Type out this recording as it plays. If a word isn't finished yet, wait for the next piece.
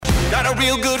got a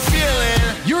real good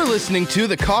feeling. You're listening to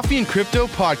the Coffee and Crypto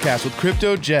podcast with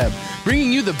Crypto Jeb,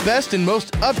 bringing you the best and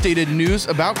most updated news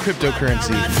about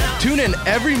cryptocurrency. Tune in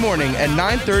every morning at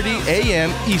 9:30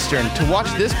 a.m. Eastern to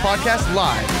watch this podcast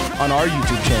live on our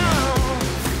YouTube channel.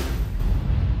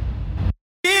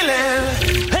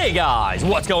 Hey guys,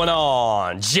 what's going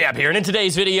on? Jeb here, and in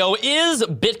today's video, is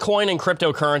Bitcoin and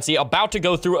cryptocurrency about to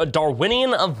go through a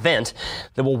Darwinian event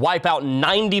that will wipe out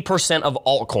 90% of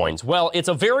altcoins? Well, it's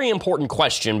a very important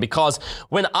question because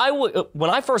when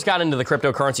I first got into the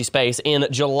cryptocurrency space in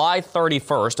July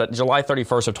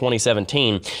 31st of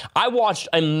 2017, I watched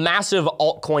a massive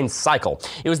altcoin cycle.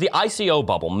 It was the ICO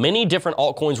bubble. Many different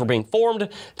altcoins were being formed,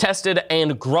 tested,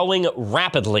 and growing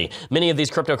rapidly. Many of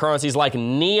these cryptocurrencies like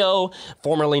Neo,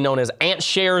 formerly known as Ant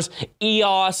Shares,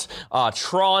 EOS,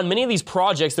 Tron, many of these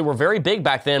projects that were very big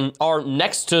back then are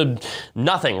next to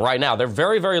nothing right now. They're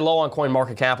very, very low on coin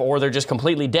market cap, or they're just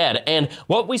completely dead. And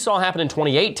what we saw happen in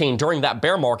 2018 during that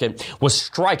bear market was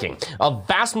striking. A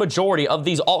vast majority of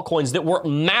these altcoins that were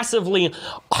massively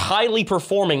highly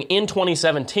performing in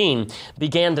 2017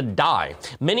 began to die.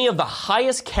 Many of the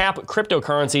highest cap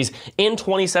cryptocurrencies in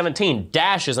 2017,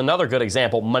 Dash is another good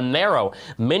example, Monero,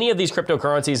 many of these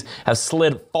cryptocurrencies have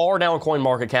slid far down coin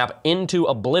market cap into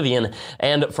oblivion,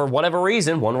 and for whatever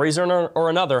reason, one reason or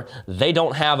another, they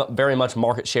don't have very much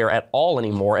market share at all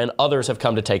anymore, and others have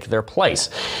come to take their place.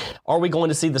 Are we going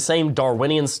to see the same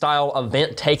Darwinian style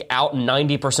event take out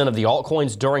 90% of the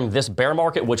altcoins during this bear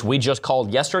market, which we just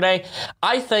called yesterday?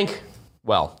 I think,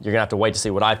 well, you're going to have to wait to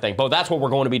see what I think, but that's what we're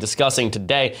going to be discussing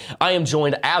today. I am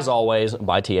joined, as always,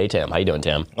 by TA Tim. How you doing,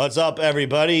 Tim? What's up,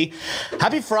 everybody?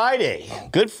 Happy Friday.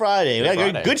 Good Friday. We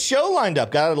got a good show lined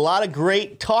up. Got a lot of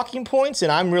great talking points,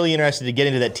 and I'm really interested to get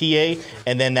into that TA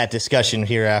and then that discussion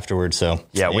here afterwards. So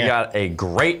yeah, we got a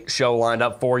great show lined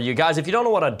up for you guys. If you don't know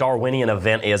what a Darwinian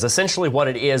event is, essentially what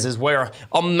it is where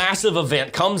a massive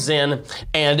event comes in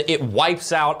and it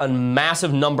wipes out a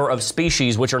massive number of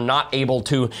species which are not able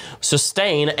to sustain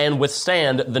and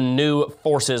withstand the new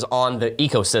forces on the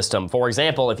ecosystem. For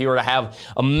example, if you were to have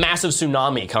a massive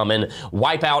tsunami come and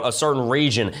wipe out a certain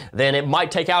region, then it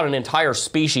might take out an entire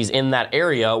species in that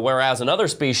area, whereas another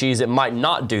species, it might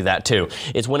not do that too.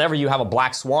 It's whenever you have a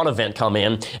black swan event come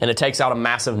in and it takes out a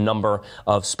massive number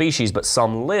of species, but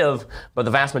some live, but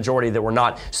the vast majority that were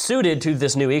not suited to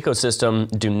this new ecosystem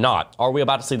do not. Are we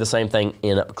about to see the same thing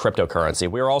in cryptocurrency?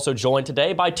 We are also joined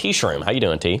today by T-Shroom. How you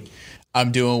doing, T?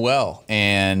 I'm doing well,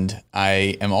 and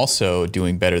I am also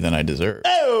doing better than I deserve.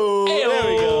 Oh, there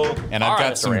we go. And I've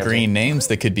got some green names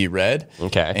that could be read.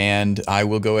 Okay. And I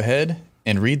will go ahead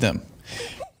and read them.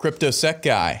 CryptoSec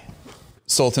Guy,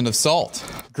 Sultan of Salt.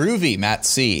 Groovy, Matt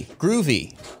C.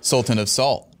 Groovy, Sultan of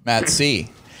Salt, Matt C.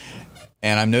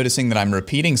 And I'm noticing that I'm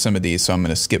repeating some of these, so I'm going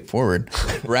to skip forward.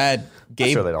 Brad Gabe.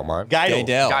 I'm sure they don't mind.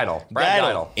 Geidel. Brad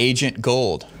Geidel. Agent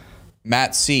Gold,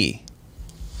 Matt C.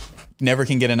 Never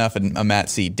can get enough of a Matt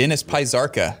C. Dennis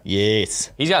Pizarka. Yes.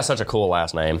 He's got such a cool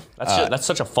last name. That's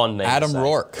such a fun name. Adam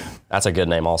Rourke. That's a good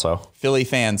name also. Philly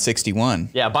Fan 61.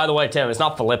 Yeah, by the way, Tim, it's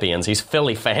not Philippians. He's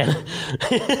Philly Fan.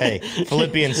 Hey,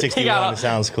 Philippians 61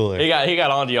 sounds cooler. He got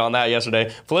onto you on that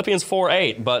yesterday. Philippians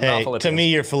 4:8, but not Philippians. To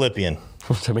me, you're Philippian.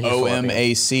 To me, you're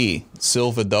OMAC.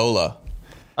 Silvadola.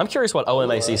 I'm curious what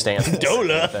OMAC stands for.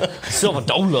 Dola.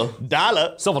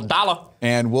 Silvadola. Dollar.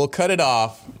 And we'll cut it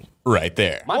off right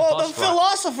there. The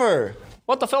philosopher.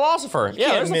 What, the philosopher?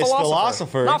 Yeah, there's a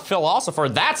philosopher. Not philosopher.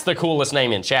 That's the coolest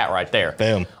name in chat right there.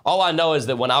 Boom. All I know is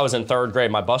that when I was in third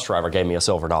grade, my bus driver gave me a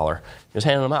silver dollar. He was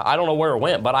handing them out. I don't know where it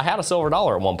went, but I had a silver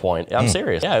dollar at one point. I'm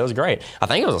serious. Yeah, it was great. I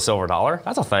think it was a silver dollar.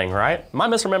 That's a thing, right? Am I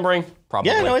misremembering?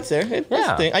 Probably. Yeah, no, it's there. It's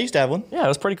a thing. I used to have one. Yeah, it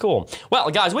was pretty cool. Well,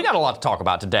 guys, we got a lot to talk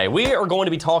about today. We are going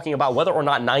to be talking about whether or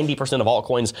not 90% of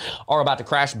altcoins are about to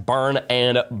crash, burn,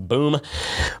 and boom,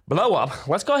 blow up.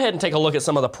 Let's go ahead and take a look at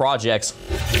some of the projects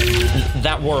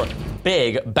that were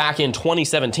big back in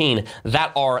 2017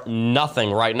 that are nothing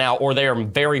right now, or they are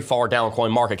very far down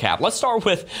coin market cap. Let's start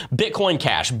with Bitcoin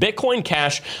Cash. Bitcoin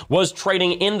Cash was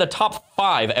trading in the top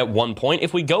 5 at one point.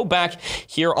 If we go back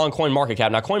here on coin market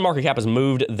cap, now coin market cap has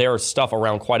moved their stuff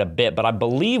around quite a bit, but I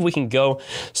believe we can go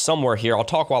somewhere here. I'll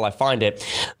talk while I find it.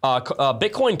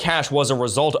 Bitcoin Cash was a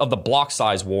result of the block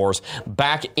size wars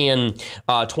back in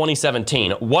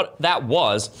 2017. What that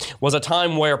was a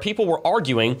time where people were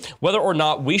arguing whether or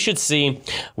not we should see.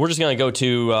 We're just going to go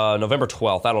to November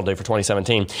 12th. That'll do for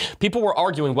 2017. People were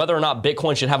arguing whether or not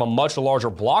Bitcoin should have a much larger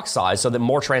block size so that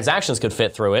more transactions could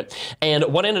fit through it. And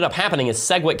what ended up happening is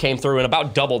SegWit came through and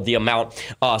about doubled the amount.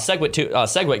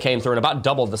 SegWit came through and about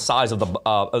doubled the size of the.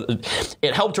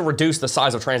 It helped to reduce the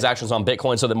size of transactions on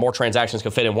Bitcoin so that more transactions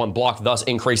could fit in one block, thus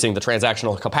increasing the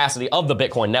transactional capacity of the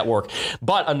Bitcoin network.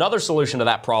 But another solution to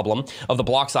that problem of the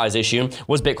block size issue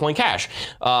was Bitcoin Cash.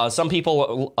 Some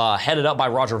people headed up by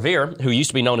Roger Ver, who used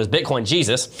to be known as Bitcoin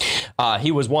Jesus.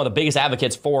 He was one of the biggest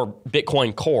advocates for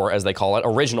Bitcoin Core, as they call it,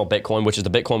 original Bitcoin, which is the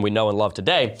Bitcoin we know and love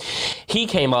today. He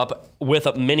came up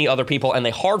with many other people, and they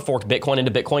hard forked Bitcoin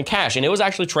into Bitcoin Cash, and it was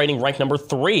actually trading ranked number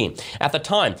 3 at the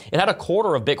time. It had a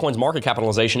quarter of Bitcoin's market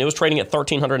capitalization. It was trading at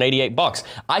 $1,388.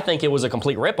 I think it was a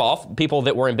complete ripoff. People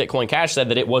that were in Bitcoin Cash said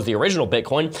that it was the original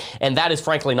Bitcoin, and that is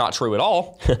frankly not true at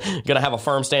all. Gonna have a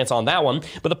firm stance on that one.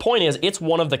 But the point is, it's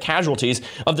one of the casualties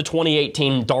of the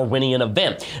 2018 Darwinian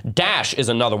event. Dash is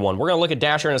another one. We're gonna look at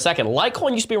Dash here in a second.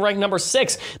 Litecoin used to be ranked number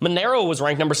 6. Monero was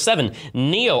ranked number 7.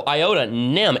 Neo, IOTA,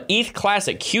 NEM, ETH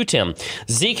Classic, QTIM,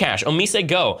 Zcash, Omise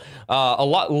Go,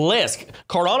 Lisk,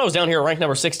 Cardano's down here ranked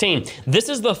number 16. This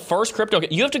is the first crypto.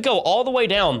 You have to go all the way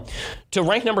down to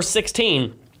rank number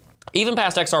 16, even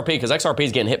past XRP, because XRP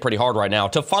is getting hit pretty hard right now,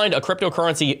 to find a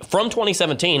cryptocurrency from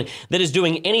 2017 that is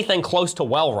doing anything close to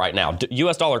well right now.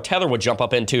 US dollar Tether would jump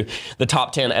up into the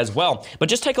top 10 as well. But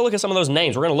just take a look at some of those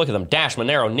names. We're going to look at them. Dash,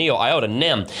 Monero, Neo, IOTA,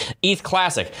 NEM, ETH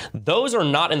Classic. Those are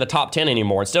not in the top 10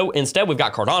 anymore. So instead, we've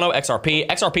got Cardano, XRP.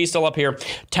 XRP is still up here.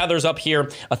 Tether's up here.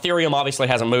 Ethereum obviously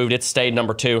hasn't moved. It's stayed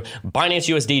number 2. Binance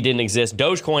USD didn't exist.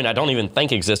 Dogecoin, I don't even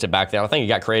think existed back then. I think it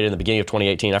got created in the beginning of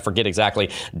 2018. I forget exactly.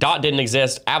 DOT didn't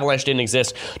exist. Avalanche didn't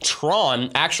exist.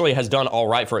 Tron actually has done all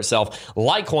right for itself.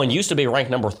 Litecoin used to be ranked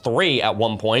number 3 at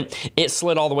one point. It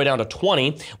slid all the way down to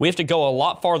 20. We have to go a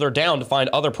lot farther down to find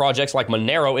other projects like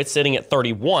Monero. It's sitting at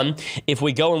 31. If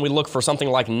we go and we look for something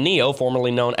like Neo, formerly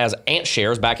known as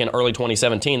AntShares, back in early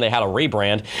 2017, they had a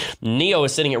rebrand. Neo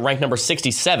is sitting at rank number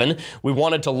 67. We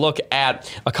wanted to look at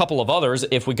a couple of others.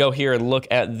 If we go here and look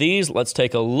at these, let's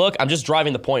take a look. I'm just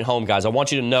driving the point home, guys. I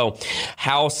want you to know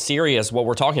how serious what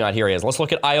we're talking about here is. Let's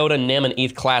look at IOTA, NEM, and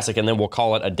ETH Classic, and then we'll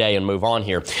call it a day and move on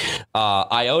here.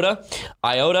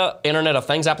 IOTA, Internet of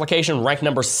Things application, ranked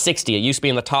number 60. It used to be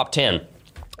in the top 10.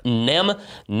 NEM,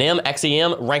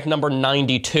 XEM, ranked number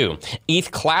 92.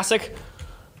 ETH Classic,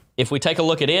 if we take a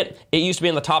look at it, it used to be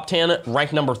in the top 10,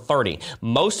 ranked number 30.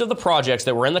 Most of the projects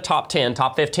that were in the top 10,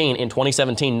 top 15 in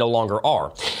 2017 no longer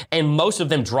are. And most of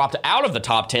them dropped out of the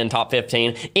top 10, top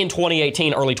 15 in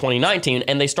 2018, early 2019,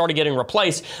 and they started getting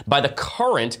replaced by the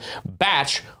current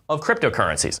batch of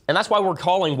cryptocurrencies. And that's why we're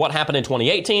calling what happened in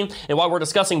 2018 and why we're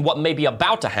discussing what may be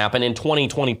about to happen in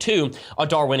 2022, a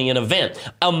Darwinian event.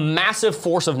 A massive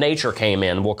force of nature came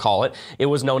in, we'll call it. It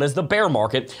was known as the bear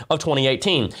market of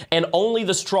 2018. And only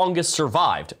the strongest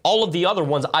survived. All of the other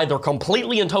ones either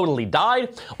completely and totally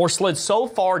died or slid so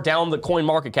far down the coin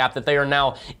market cap that they are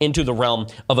now into the realm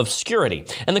of obscurity.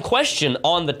 And the question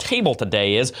on the table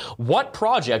today is, what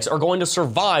projects are going to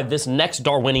survive this next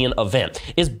Darwinian event?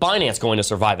 Is Binance going to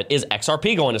survive it? Is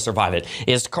XRP going to survive it?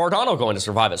 Is Cardano going to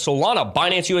survive it? Solana,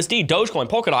 Binance USD, Dogecoin,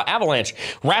 Polkadot, Avalanche,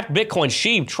 Wrapped Bitcoin,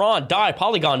 Sheeb, Tron, DAI,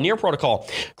 Polygon, Near Protocol,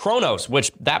 Kronos,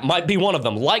 which that might be one of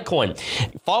them, Litecoin.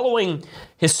 Following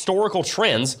historical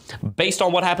trends based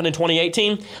on what happened in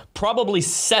 2018, probably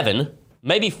 7,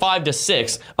 maybe 5 to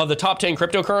 6 of the top 10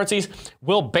 cryptocurrencies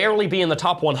will barely be in the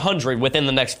top 100 within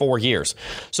the next 4 years.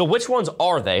 So which ones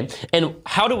are they? And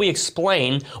how do we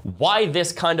explain why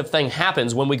this kind of thing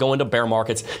happens when we go into bear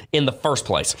markets in the first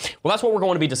place? Well, that's what we're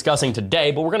going to be discussing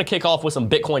today, but we're going to kick off with some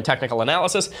Bitcoin technical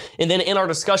analysis. And then in our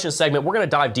discussion segment, we're going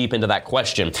to dive deep into that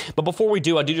question. But before we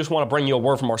do, I do just want to bring you a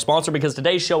word from our sponsor, because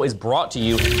today's show is brought to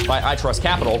you by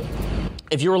iTrustCapital.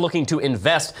 If you're looking to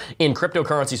invest in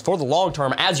cryptocurrencies for the long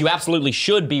term, as you absolutely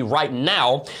should be right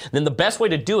now, then the best way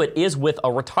to do it is with a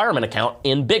retirement account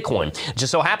in Bitcoin. It just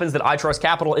so happens that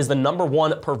iTrustCapital is the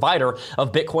 #1 provider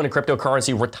of Bitcoin and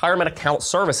cryptocurrency retirement account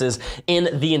services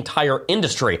in the entire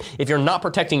industry. If you're not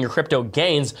protecting your crypto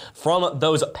gains from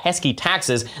those pesky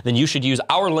taxes, then you should use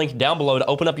our link down below to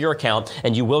open up your account,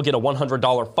 and you will get a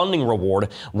 $100 funding reward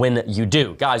when you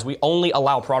do. Guys, we only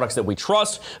allow products that we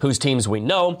trust, whose teams we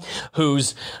know, whose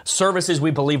whose services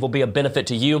we believe will be a benefit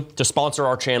to you to sponsor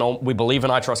our channel. We believe in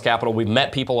I Trust Capital. We've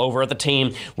met people over at the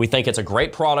team. We think it's a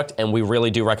great product, and we really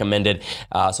do recommend it.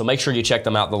 So make sure you check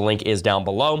them out. The link is down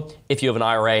below. If you have an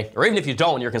IRA, or even if you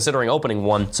don't, you're considering opening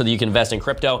one so that you can invest in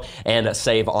crypto and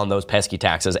save on those pesky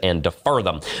taxes and defer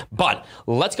them. But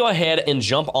let's go ahead and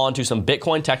jump on to some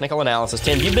Bitcoin technical analysis.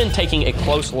 Tim, you've been taking a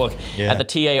close look at the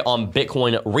TA on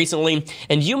Bitcoin recently,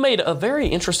 and you made a very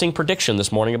interesting prediction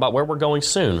this morning about where we're going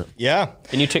soon. Yeah.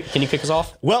 Can you kick us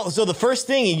off? Well, so the first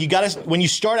thing, you got to, when you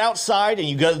start outside and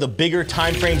you go to the bigger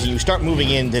time frames and you start moving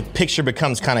in, the picture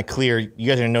becomes kind of clear. You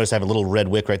guys are going to notice I have a little red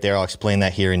wick right there. I'll explain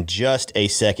that here in just a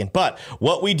second. But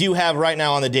what we do have right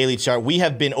now on the daily chart, we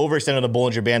have been overextended on the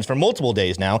Bollinger Bands for multiple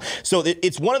days now. So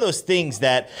it's one of those things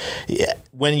that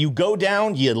when you go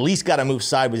down, you at least got to move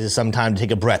sideways at some time to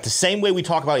take a breath. The same way we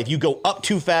talk about if you go up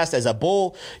too fast as a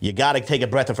bull, you got to take a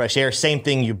breath of fresh air. Same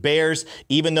thing, you bears.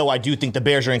 Even though I do think the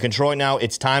bears are in control right now,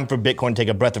 it's time for Bitcoin to take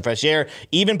a breath of fresh air,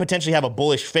 even potentially have a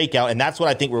bullish fake out. And that's what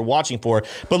I think we're watching for.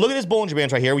 But look at this Bollinger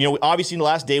Bands right here. You know, obviously in the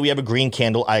last day we have a green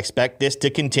candle. I expect this to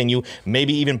continue.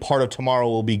 Maybe even part of tomorrow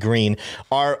will be green.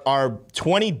 Our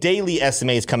 20 daily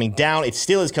SMA is coming down. It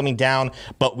still is coming down,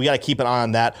 but we got to keep an eye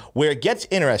on that. Where it gets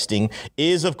interesting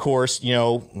is, of course, you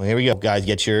know, here we go, guys.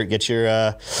 Get your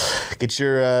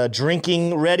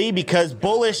drinking ready, because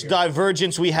bullish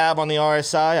divergence we have on the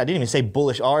RSI. I didn't even say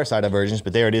bullish RSI divergence,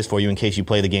 but there it is for you in case you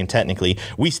play the game technically.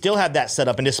 We still have that set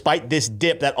up, and despite this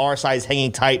dip, that RSI is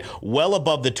hanging tight, well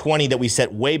above the 20 that we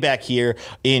set way back here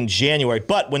in January.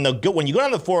 But when you go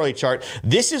down the 408 chart,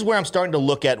 this is where I'm starting to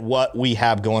look at what we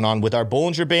have going on with our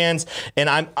Bollinger Bands, and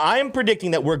I'm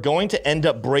predicting that we're going to end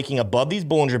up breaking above these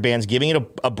Bollinger Bands, giving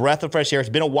it a breath of fresh air. It's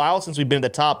been a while since we've been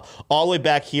at the top, all the way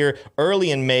back here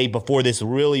early in May before this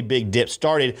really big dip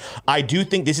started. I do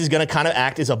think this is going to kind of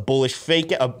act as a bullish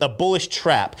fake, a bullish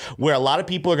trap, where a lot of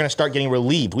people are going to start getting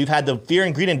relieved. We've had the fear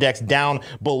and greed index down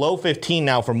below 15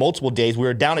 now for multiple days. We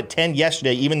were down at 10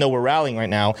 yesterday, even though we're rallying right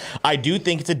now. I do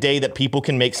think it's a day that people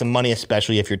can make some money,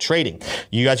 especially if you're trading.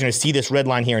 You guys are going to see this red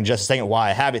line here in just a second, why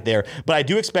I have it there. But I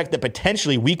do expect that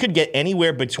potentially we could get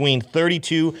anywhere between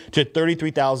 $32,000 to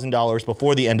 $33,000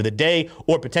 before the end of the day,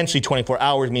 or potentially 24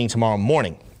 hours, meaning tomorrow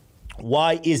morning.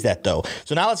 Why is that, though?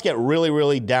 So now let's get really,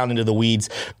 really down into the weeds.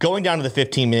 Going down to the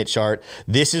 15-minute chart,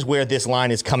 this is where this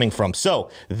line is coming from. So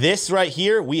this right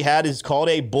here we had is called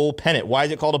a bull pennant. Why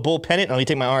is it called a bull pennant? Let me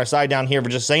take my RSI down here for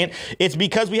just a second. It's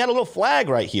because we had a little flag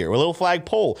right here, a little flag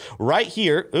pole. Right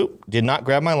here, oop, did not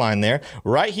grab my line there.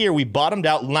 Right here, we bottomed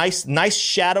out. Nice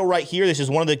shadow right here. This is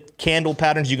one of the candle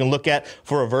patterns you can look at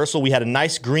for reversal. We had a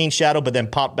nice green shadow, but then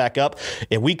popped back up.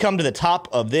 If we come to the top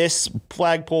of this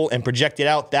flagpole and project it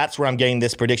out, that's where I'm getting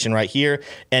this prediction right here,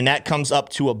 and that comes up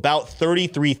to about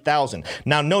 33,000.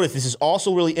 Now notice, this is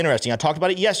also really interesting. I talked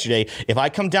about it yesterday. If I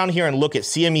come down here and look at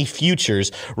CME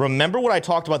futures, remember what I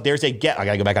talked about? There's a gap. I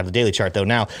gotta go back out to the daily chart though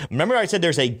now. Remember I said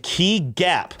there's a key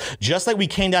gap, just like we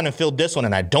came down and filled this one,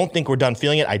 and I don't think we're done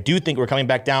filling it. I do think we're coming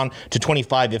back down to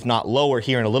 25, if not lower,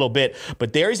 here in a little bit,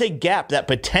 but there is a gap that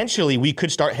potentially we could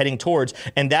start heading towards,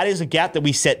 and that is a gap that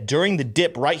we set during the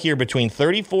dip right here between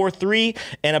 34.3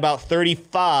 and about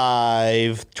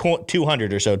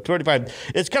 200 or so, 35.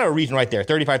 It's kind of a region right there,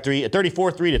 34.3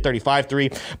 to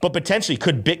 35.3. But potentially,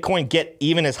 could Bitcoin get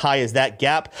even as high as that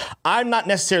gap? I'm not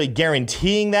necessarily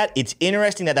guaranteeing that. It's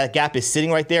interesting that that gap is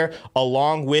sitting right there,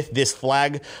 along with this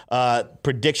flag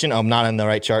prediction. Oh, I'm not on the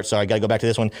right chart, so I got to go back to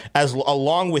this one.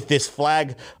 Along with this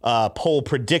flag pole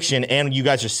prediction, and you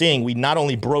guys are seeing, we not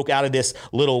only broke out of this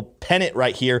little pennant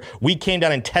right here, we came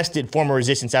down and tested former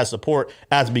resistance as support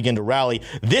as we begin to rally.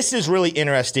 This is really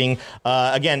interesting.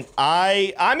 Again,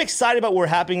 I'm excited about what we're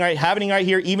happening right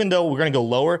here, even though we're going to go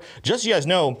lower. Just so you guys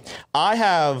know, I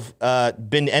have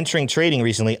been entering trading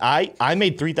recently. I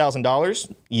made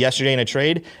 $3,000 yesterday in a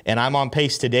trade, and I'm on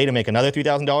pace today to make another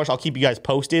 $3,000. I'll keep you guys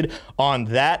posted on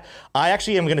that. I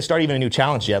actually am going to start even a new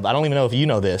challenge, Jeb. I don't even know if you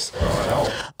know this.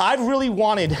 I've really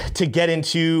wanted to get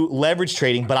into leverage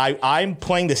trading, but I'm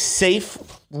playing the safe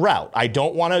route. I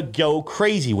don't want to go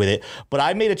crazy with it, but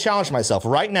I made a challenge for myself.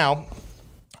 Right now,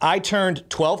 I turned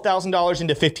 $12,000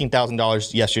 into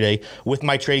 $15,000 yesterday with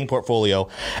my trading portfolio.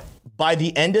 By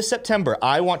the end of September,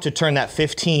 I want to turn that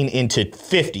 15 into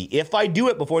 50. If I do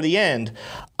it before the end,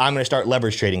 I'm going to start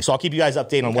leverage trading. So I'll keep you guys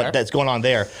updated on what that's going on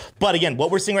there. But again, what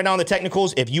we're seeing right now on the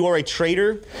technicals, if you are a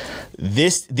trader,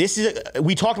 this is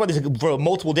we talked about this for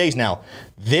multiple days now.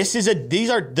 These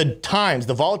are the times,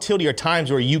 the volatility are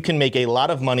times where you can make a lot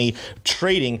of money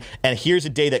trading, and here's a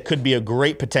day that could be a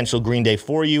great potential green day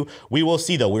for you. We will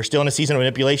see though. We're still in a season of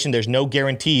manipulation. There's no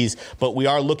guarantees, but we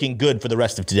are looking good for the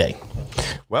rest of today.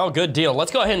 Well, good Good deal.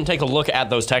 Let's go ahead and take a look at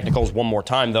those technicals one more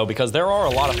time, though, because there are a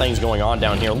lot of things going on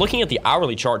down here. Looking at the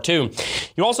hourly chart, too,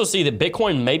 you also see that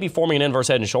Bitcoin may be forming an inverse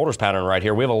head and shoulders pattern right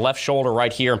here. We have a left shoulder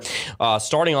right here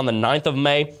starting on the 9th of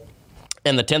May.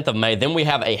 And the 10th of May. Then we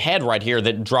have a head right here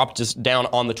that dropped just down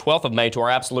on the 12th of May to our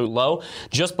absolute low,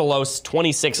 just below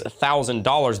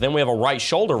 $26,000. Then we have a right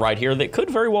shoulder right here that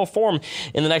could very well form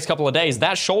in the next couple of days.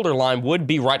 That shoulder line would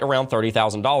be right around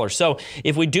 $30,000. So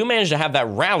if we do manage to have that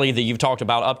rally that you've talked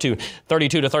about up to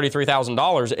 $32,000 to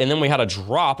 $33,000, and then we had a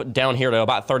drop down here to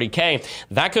about $30K,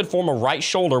 that could form a right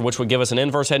shoulder, which would give us an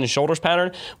inverse head and shoulders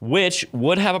pattern, which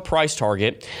would have a price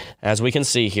target, as we can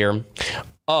see here,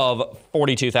 of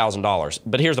 $42,000.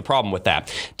 But here's the problem with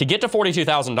that. To get to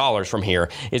 $42,000 from here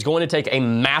is going to take a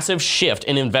massive shift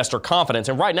in investor confidence.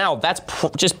 And right now, that's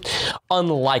just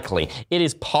unlikely. It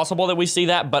is possible that we see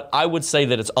that, but I would say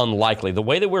that it's unlikely. The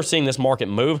way that we're seeing this market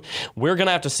move, we're going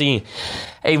to have to see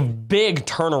a big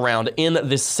turnaround in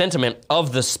the sentiment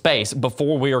of the space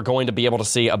before we are going to be able to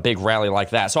see a big rally like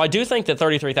that. So I do think that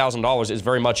 $33,000 is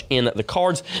very much in the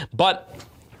cards, but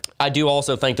I do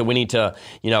also think that we need to,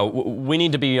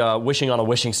 be wishing on a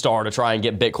wishing star to try and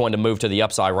get Bitcoin to move to the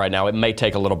upside right now. It may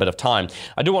take a little bit of time.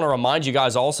 I do want to remind you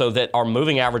guys also that our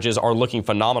moving averages are looking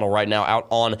phenomenal right now out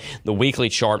on the weekly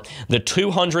chart. The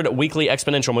 200 weekly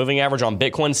exponential moving average on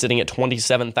Bitcoin sitting at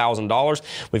 $27,000.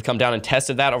 We've come down and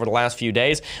tested that over the last few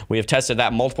days. We have tested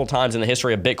that multiple times in the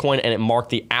history of Bitcoin, and it marked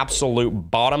the absolute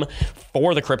bottom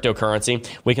for the cryptocurrency.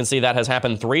 We can see that has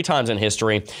happened 3 times in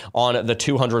history on the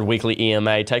 200 weekly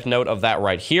EMA. Take note of that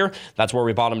right here. That's where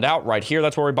we bottomed out. Right here,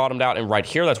 that's where we bottomed out. And right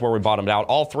here, that's where we bottomed out.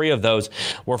 All 3 of those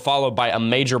were followed by a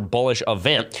major bullish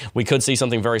event. We could see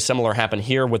something very similar happen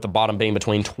here, with the bottom being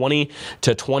between $20,000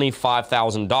 to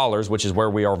 $25,000, which is where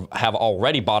we have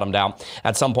already bottomed out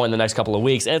at some point in the next couple of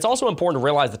weeks. And it's also important to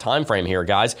realize the time frame here,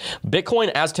 guys. Bitcoin,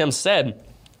 as Tim said,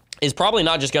 is probably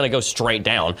not just going to go straight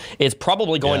down. It's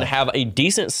probably going to have a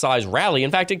decent sized rally. In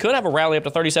fact, it could have a rally up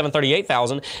to 37,000,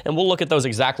 38,000, and we'll look at those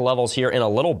exact levels here in a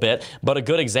little bit. But a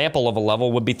good example of a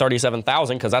level would be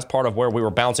 37,000, because that's part of where we were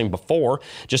bouncing before.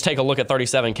 Just take a look at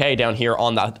 37K down here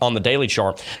on the daily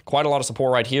chart. Quite a lot of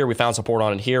support right here. We found support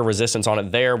on it here, resistance on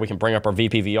it there. We can bring up our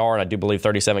VPVR, and I do believe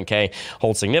 37K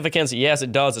holds significance. Yes,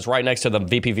 it does. It's right next to the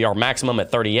VPVR maximum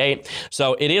at 38.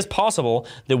 So it is possible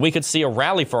that we could see a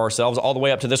rally for ourselves all the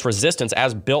way up to this resistance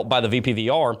as built by the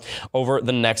VPVR over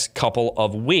the next couple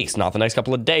of weeks, not the next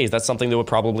couple of days. That's something that would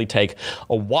probably take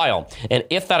a while. And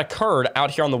if that occurred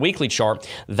out here on the weekly chart,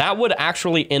 that would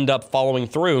actually end up following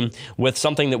through with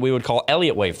something that we would call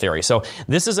Elliott wave theory. So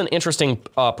this is an interesting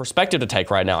perspective to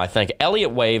take right now, I think.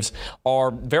 Elliott waves are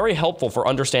very helpful for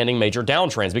understanding major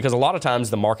downtrends, because a lot of times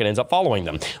the market ends up following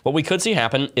them. What we could see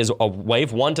happen is a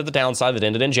wave 1 to the downside that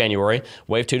ended in January,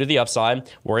 wave 2 to the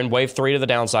upside. We're in wave 3 to the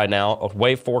downside now, a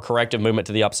wave 4 corrective movement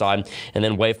to the upside, and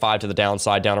then wave 5 to the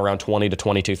downside down around $20,000 to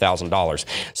 $22,000.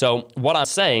 So what I'm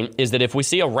saying is that if we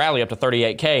see a rally up to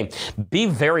 38K, be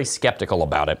very skeptical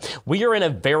about it. We are in a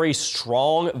very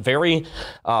strong, very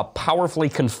powerfully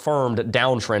confirmed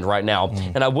downtrend right now,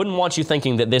 and I wouldn't want you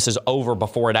thinking that this is over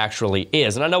before it actually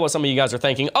is. And I know what some of you guys are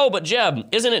thinking, oh, but Jeb,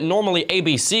 isn't it normally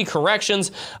ABC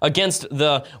corrections against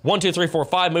the 1, 2, 3, 4,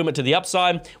 5 movement to the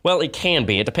upside? Well, it can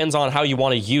be. It depends on how you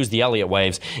want to use the Elliott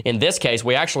waves. In this case,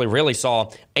 we actually really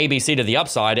saw ABC to the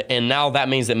upside, and now that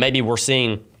means that maybe we're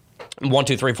seeing 1,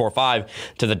 2, 3, 4, 5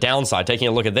 to the downside. Taking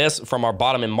a look at this from our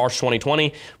bottom in March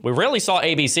 2020, we really saw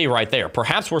ABC right there.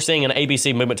 Perhaps we're seeing an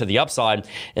ABC movement to the upside,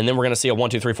 and then we're going to see a 1,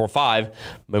 2, 3, 4, 5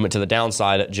 movement to the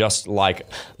downside, just like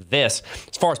this.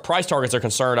 As far as price targets are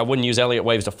concerned, I wouldn't use Elliott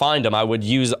waves to find them. I would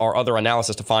use our other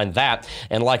analysis to find that.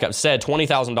 And like I've said,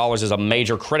 $20,000 is a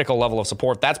major critical level of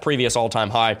support. That's previous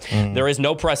all-time high. There is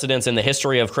no precedence in the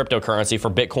history of cryptocurrency for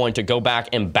Bitcoin to go back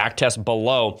and backtest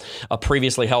below a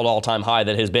previously held all-time high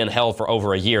that has been held for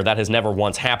over a year. That has never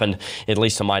once happened, at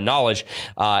least to my knowledge,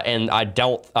 and I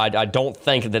don't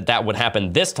think that would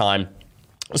happen this time.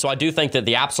 So I do think that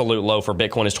the absolute low for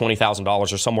Bitcoin is $20,000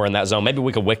 or somewhere in that zone. Maybe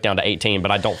we could wick down to 18,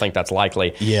 but I don't think that's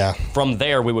likely. Yeah. From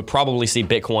there, we would probably see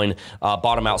Bitcoin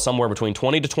bottom out somewhere between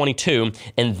 20 to 22,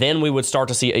 and then we would start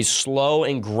to see a slow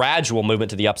and gradual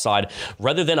movement to the upside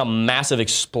rather than a massive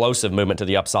explosive movement to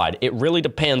the upside. It really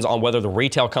depends on whether the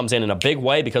retail comes in a big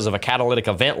way because of a catalytic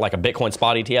event like a Bitcoin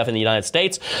spot ETF in the United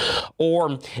States,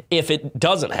 or if it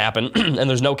doesn't happen and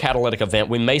there's no catalytic event,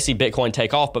 we may see Bitcoin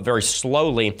take off, but very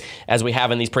slowly as we have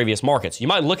in these previous markets. You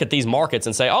might look at these markets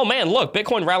and say, oh man, look,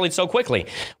 Bitcoin rallied so quickly.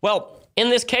 Well, in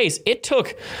this case, it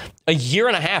took a year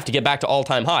and a half to get back to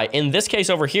all-time high. In this case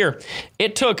over here,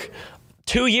 it took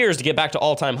 2 years to get back to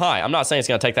all-time high. I'm not saying it's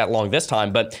going to take that long this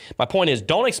time, but my point is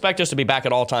don't expect us to be back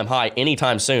at all-time high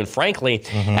anytime soon. Frankly,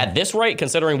 at this rate,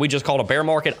 considering we just called a bear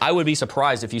market, I would be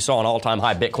surprised if you saw an all-time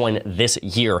high Bitcoin this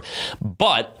year.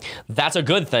 But that's a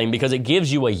good thing because it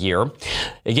gives you a year.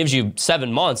 It gives you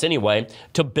 7 months anyway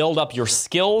to build up your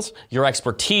skills, your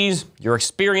expertise, your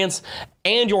experience,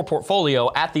 and your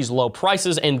portfolio at these low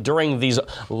prices and during these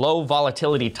low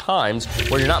volatility times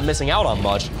where you're not missing out on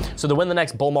much, so that when the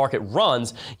next bull market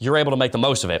runs, you're able to make the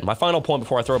most of it. My final point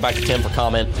before I throw it back to Tim for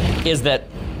comment is that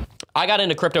I got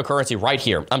into cryptocurrency right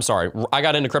here. I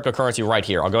got into cryptocurrency right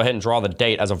here. I'll go ahead and draw the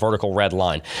date as a vertical red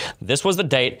line. This was the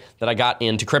date that I got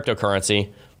into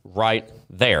cryptocurrency right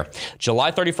there.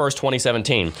 July 31st,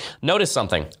 2017. Notice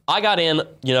something. I got in,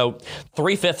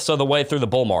 3/5 of the way through the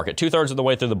bull market, 2/3 of the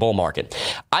way through the bull market.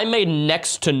 I made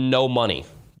next to no money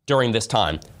during this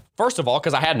time. First of all,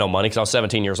 because I had no money because I was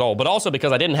 17 years old, but also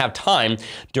because I didn't have time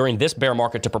during this bear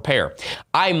market to prepare.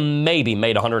 I maybe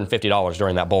made $150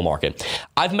 during that bull market.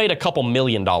 I've made a couple $1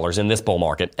 million in this bull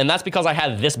market, and that's because I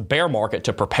had this bear market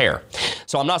to prepare.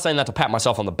 So I'm not saying that to pat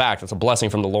myself on the back. That's a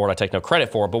blessing from the Lord. I take no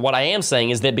credit for it. But what I am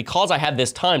saying is that because I had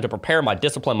this time to prepare my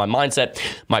discipline, my mindset,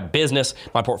 my business,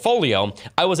 my portfolio,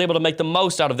 I was able to make the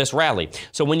most out of this rally.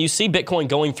 So when you see Bitcoin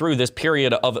going through this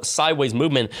period of sideways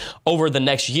movement over the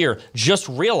next year, just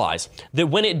realize that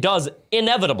when it does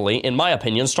inevitably, in my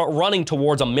opinion, start running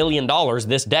towards $1 million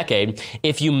this decade,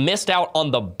 if you missed out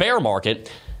on the bear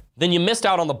market, then you missed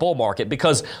out on the bull market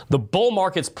because the bull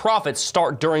market's profits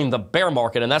start during the bear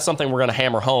market, and that's something we're going to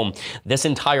hammer home this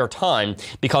entire time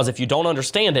because if you don't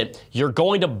understand it, you're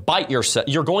going to bite yourself.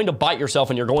 You're going to bite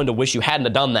yourself, and you're going to wish you hadn't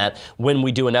have done that when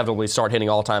we do inevitably start hitting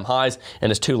all-time highs,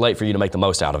 and it's too late for you to make the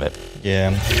most out of it. Yeah,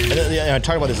 and I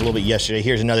talked about this a little bit yesterday.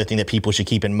 Here's another thing that people should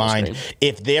keep in mind: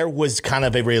 if there was kind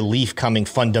of a relief coming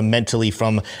fundamentally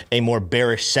from a more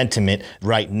bearish sentiment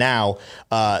right now,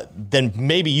 then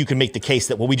maybe you can make the case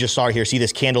that what we just saw here, see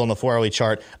this candle on the 4-hourly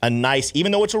chart, a nice,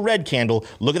 even though it's a red candle,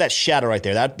 look at that shadow right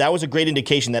there. That was a great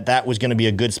indication that was going to be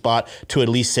a good spot to at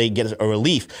least say get a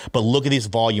relief. But look at this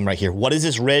volume right here. What is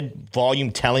this red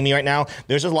volume telling me right now?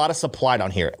 There's a lot of supply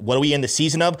down here. What are we in the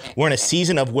season of? We're in a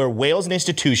season of where whales and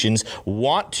institutions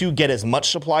want to get as much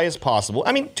supply as possible.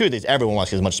 I mean, two of these, everyone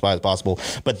wants to get as much supply as possible,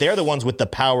 but they're the ones with the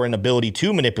power and ability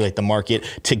to manipulate the market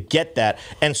to get that.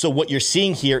 And so what you're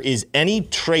seeing here is any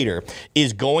trader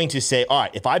is going to say, all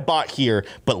right, if I bought here,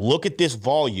 but look at this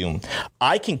volume,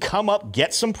 I can come up,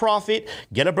 get some profit,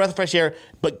 get a breath of fresh air,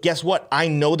 but guess what? I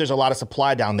know there's a lot of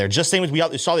supply down there. Just same as we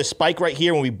saw this spike right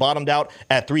here when we bottomed out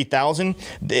at 3,000.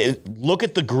 Look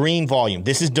at the green volume.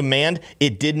 This is demand.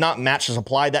 It did not match the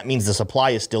supply. That means the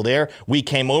supply is still there. We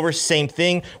came over, same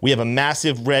thing. We have a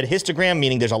massive red histogram,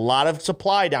 meaning there's a lot of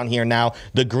supply down here now.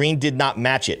 The green did not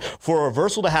match it. For a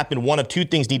reversal to happen, one of two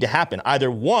things need to happen.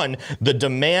 Either one, the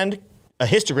demand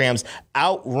histograms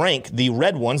outrank the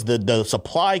red ones, the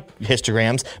supply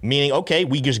histograms, meaning, okay,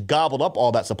 we just gobbled up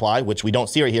all that supply, which we don't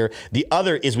see right here. The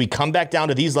other is we come back down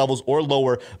to these levels or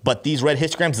lower, but these red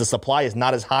histograms, the supply is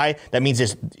not as high. That means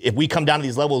if we come down to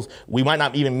these levels, we might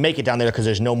not even make it down there because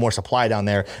there's no more supply down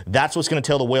there. That's what's going to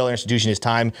tell the whale institution it's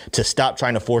time to stop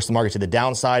trying to force the market to the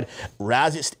downside.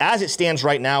 As it stands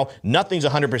right now, nothing's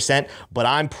 100%, but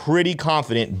I'm pretty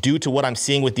confident due to what I'm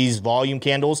seeing with these volume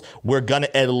candles, we're going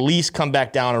to at least come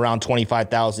back down around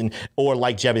 25,000, or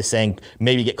like Jeb is saying,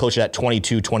 maybe get closer to that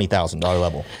 $20,000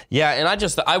 level. Yeah, and I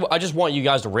just want you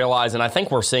guys to realize, and I think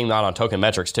we're seeing that on token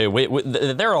metrics too.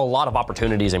 There are a lot of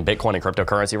opportunities in Bitcoin and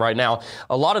cryptocurrency right now.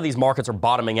 A lot of these markets are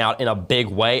bottoming out in a big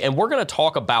way, and we're going to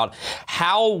talk about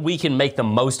how we can make the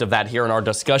most of that here in our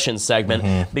discussion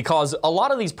segment, because a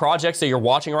lot of these projects that you're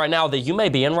watching right now, that you may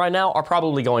be in right now, are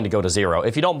probably going to go to zero.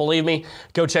 If you don't believe me,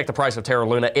 go check the price of Terra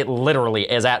Luna. It literally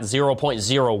is at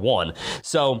 0.01.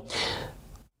 So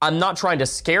I'm not trying to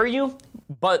scare you,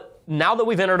 but now that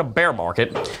we've entered a bear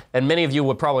market, and many of you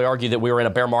would probably argue that we were in a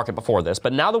bear market before this,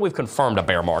 but now that we've confirmed a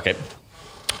bear market,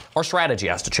 our strategy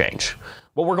has to change.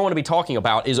 What we're going to be talking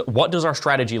about is what does our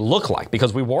strategy look like?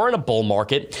 Because we were in a bull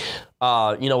market,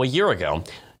 a year ago.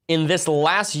 In this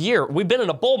last year, we've been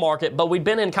in a bull market, but we've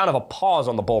been in kind of a pause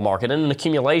on the bull market, in an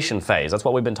accumulation phase. That's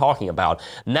what we've been talking about.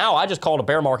 Now, I just called a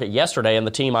bear market yesterday, and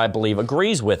the team, I believe,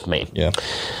 agrees with me. Yeah.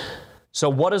 So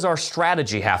what does our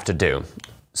strategy have to do?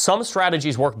 some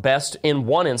strategies work best in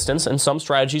one instance and some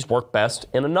strategies work best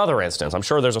in another instance. I'm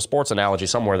sure there's a sports analogy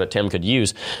somewhere that Tim could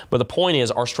use, but the point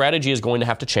is our strategy is going to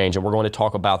have to change, and we're going to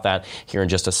talk about that here in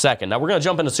just a second. Now, we're going to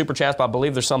jump into Super Chats, but I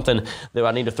believe there's something that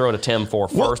I need to throw to Tim for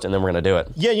first, and then we're going to do it.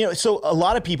 Yeah, so a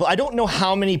lot of people, I don't know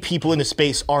how many people in the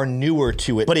space are newer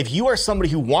to it, but if you are somebody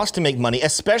who wants to make money,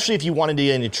 especially if you want to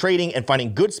get into trading and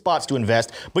finding good spots to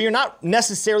invest, but you're not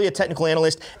necessarily a technical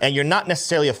analyst and you're not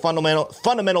necessarily a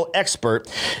fundamental expert,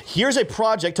 here's a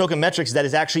project, Token Metrics, that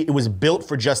is actually, it was built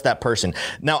for just that person.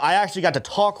 Now, I actually got to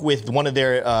talk with one of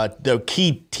the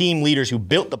key team leaders who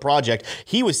built the project.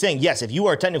 He was saying, yes, if you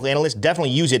are a technical analyst,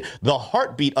 definitely use it. The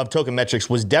heartbeat of Token Metrics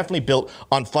was definitely built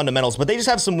on fundamentals, but they just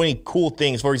have some really cool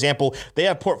things. For example, they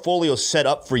have portfolios set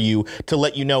up for you to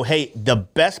let you know, hey, the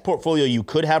best portfolio you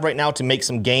could have right now to make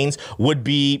some gains would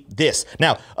be this.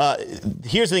 Now,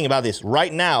 here's the thing about this.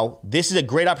 Right now, this is a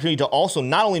great opportunity to also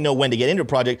not only know when to get into a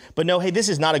project, but know, hey, this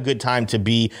is not a good time to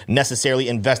be necessarily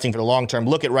investing for the long term.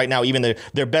 Look at right now, even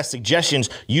their best suggestions,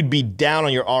 you'd be down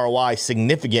on your ROI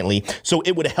significantly. So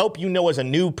it would help you know as a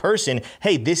new person,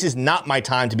 hey, this is not my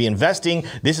time to be investing.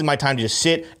 This is my time to just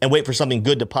sit and wait for something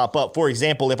good to pop up. For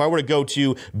example, if I were to go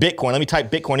to Bitcoin, let me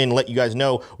type Bitcoin in and let you guys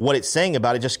know what it's saying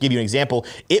about it. Just to give you an example,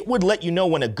 it would let you know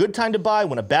when a good time to buy,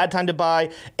 when a bad time to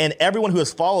buy, and everyone who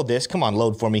has followed this, come on,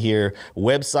 load for me here,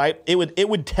 website, it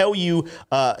would tell you,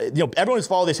 everyone who's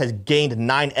followed this has gained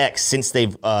 9x since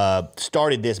they've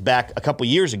started this back a couple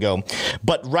years ago.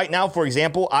 But right now, for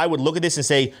example, I would look at this and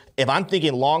say, if I'm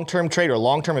thinking long-term trade or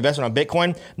long-term investment on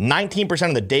Bitcoin, 19%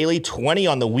 on the daily, 20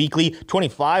 on the weekly,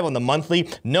 25 on the monthly.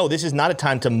 No, this is not a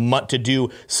time to do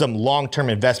some long-term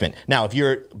investment. Now, if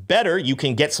you're better, you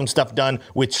can get some stuff done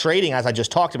with trading, as I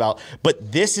just talked about.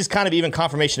 But this is kind of even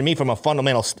confirmation to me from a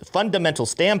fundamental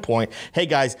standpoint. Hey,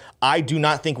 guys, I do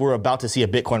not think we're about to see a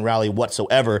Bitcoin rally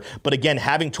whatsoever. But again,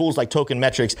 having tools like Token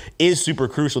Metrics is super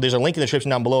crucial. There's a link in the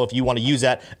description down below if you want to use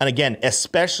that. And again,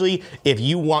 especially if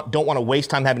you don't want to waste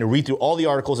time having to read through all the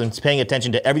articles and paying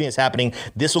attention to everything that's happening,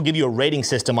 this will give you a rating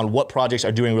system on what projects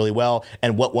are doing really well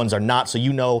and what ones are not. So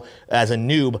you know, as a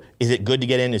noob, is it good to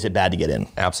get in? Is it bad to get in?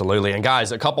 Absolutely. And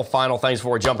guys, a couple final things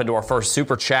before we jump into our first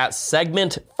Super Chat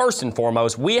segment. First and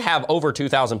foremost, we have over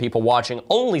 2,000 people watching,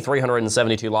 only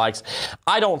 372 likes.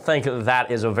 I don't think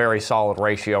that is a very solid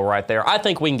ratio right there. I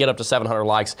think we can get up to 700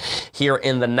 likes here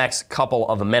in the next couple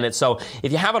of minutes. So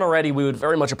if you haven't already, we would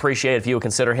very much appreciate it if you would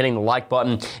consider hitting the like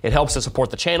button. It helps to support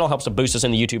the channel, helps to boost us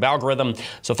in the YouTube algorithm.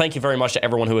 So thank you very much to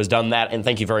everyone who has done that, and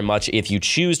thank you very much if you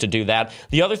choose to do that.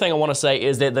 The other thing I want to say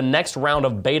is that the next round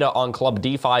of beta on Club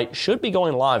DeFi should be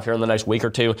going live here in the next week or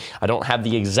two. I don't have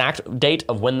the exact date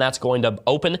of when that's going to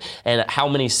open and how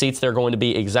many seats they're going to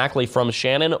be exactly from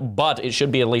Shannon, but it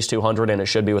should be at least 200, and it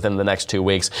should be within the next 2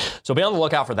 weeks. So be on the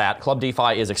lookout for that. Club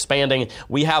DeFi is expanding.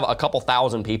 We have a couple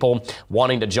thousand people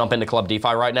wanting to jump into Club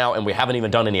DeFi right now, and we haven't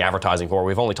even done any advertising for it.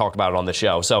 We've only talked about it on the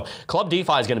show. So Club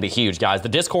DeFi is going to be huge, guys. The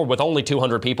Discord with only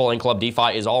 200 people in Club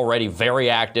DeFi is already very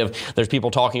active. There's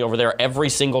people talking over there every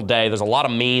single day. There's a lot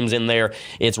of memes in there.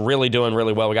 It's really doing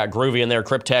really well. We got Groovy in there,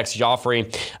 Cryptex,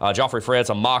 Joffrey Fritz,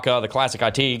 Amaka, the classic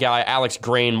IT guy, Alex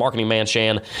Green, Marketing Man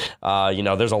Shan.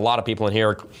 There's a lot of people in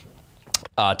here.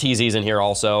 TZ's in here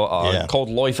also. Cold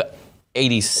Loif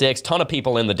 86, ton of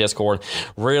people in the Discord.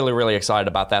 Really, really excited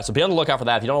about that. So be on the lookout for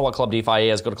that. If you don't know what Club DeFi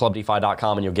is, go to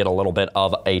clubdefi.com and you'll get a little bit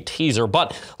of a teaser.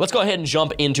 But let's go ahead and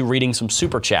jump into reading some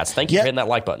super chats. Thank you for hitting that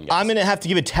like button, guys. I'm going to have to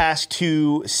give a task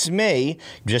to Smay.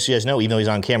 Just so you guys know, even though he's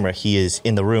on camera, he is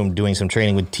in the room doing some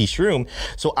training with T-Shroom.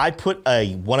 So I put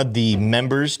one of the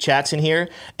members' chats in here,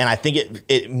 and I think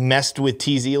it messed with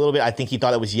TZ a little bit. I think he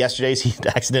thought it was yesterday's. He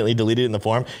accidentally deleted it in the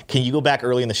forum. Can you go back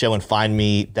early in the show and find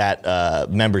me that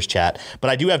members' chat?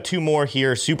 But I do have two more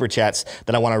here, super chats,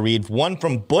 that I want to read. One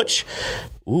from Butch.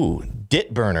 Ooh,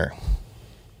 Dit Burner.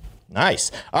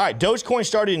 Nice. All right, Dogecoin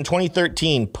started in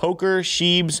 2013. Poker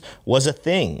Sheebs was a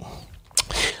thing.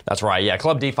 That's right. Yeah,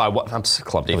 Club DeFi.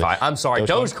 Club DeFi. I'm sorry.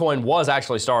 Dogecoin was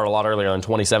actually started a lot earlier in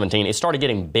 2017. It started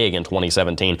getting big in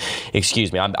 2017.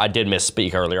 Excuse me. I did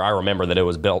misspeak earlier. I remember that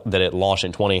it launched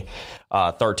in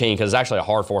 2013 because it's actually a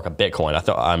hard fork of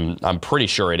Bitcoin. I'm pretty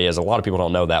sure it is. A lot of people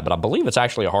don't know that, but I believe it's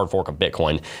actually a hard fork of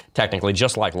Bitcoin, technically,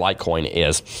 just like Litecoin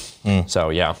is. So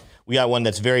yeah, we got one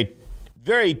that's very,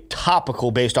 very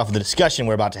topical based off of the discussion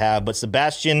we're about to have. But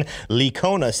Sebastian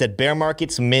Licona said bear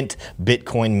markets mint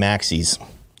Bitcoin maxis.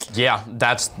 Yeah,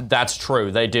 that's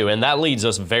true. They do. And that leads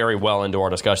us very well into our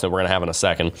discussion that we're going to have in a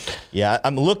second. Yeah,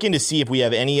 I'm looking to see if we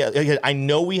have any. I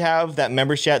know we have that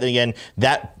members chat. Then again,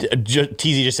 that TZ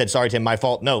just said, sorry, Tim, my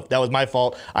fault. No, that was my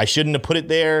fault. I shouldn't have put it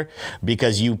there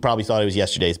because you probably thought it was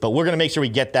yesterday's. But we're going to make sure we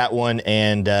get that one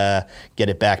and get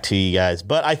it back to you guys.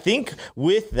 But I think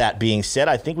with that being said,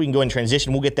 I think we can go and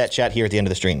transition. We'll get that chat here at the end of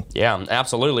the stream. Yeah,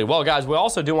 absolutely. Well, guys, we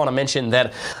also do want to mention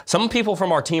that some people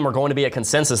from our team are going to be at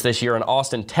Consensus this year in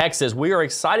Austin, Texas. We are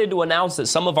excited to announce that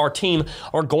some of our team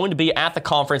are going to be at the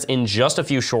conference in just a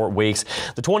few short weeks.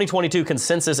 The 2022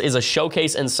 Consensus is a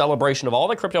showcase and celebration of all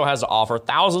that crypto has to offer.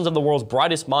 Thousands of the world's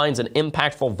brightest minds and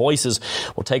impactful voices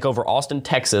will take over Austin,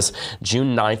 Texas,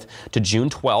 June 9th to June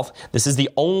 12th. This is the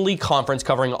only conference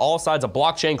covering all sides of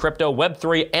blockchain, crypto,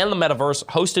 Web3, and the metaverse,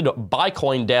 hosted by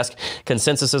CoinDesk.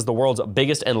 Consensus is the world's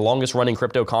biggest and longest running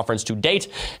crypto conference to date.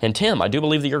 And Tim, I do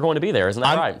believe that you're going to be there. Isn't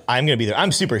that right? I'm going to be there.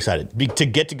 I'm super excited to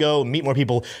get to go meet more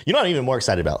people. You know what I'm even more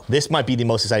excited about? This might be the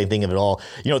most exciting thing of it all.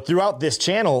 You know, throughout this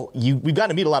channel, we've gotten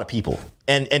to meet a lot of people.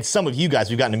 And some of you guys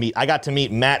we've gotten to meet. I got to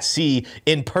meet Matt C.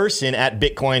 in person at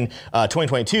Bitcoin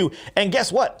 2022. And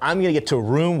guess what? I'm going to get to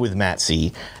room with Matt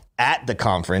C. at the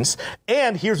conference.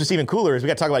 And here's what's even cooler is we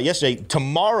got to talk about it yesterday.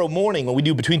 Tomorrow morning when we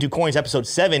do Between Two Coins episode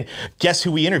 7, guess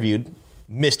who we interviewed?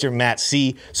 Mr. Matt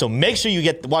C. So make sure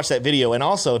you watch that video. And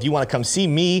also, if you want to come see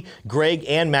me, Greg,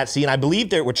 and Matt C., and I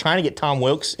believe we're trying to get Tom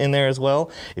Wilkes in there as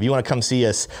well. If you want to come see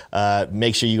us,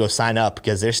 make sure you go sign up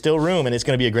because there's still room and it's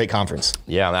going to be a great conference.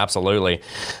 Yeah, absolutely.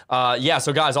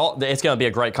 So guys, it's going to be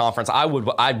a great conference. I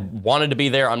wanted to be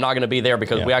there. I'm not going to be there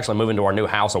because we actually move into our new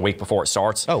house a week before it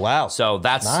starts. Oh, wow. So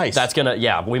that's nice. That's going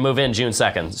to, we move in June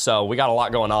 2nd. So we got a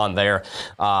lot going on there.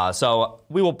 So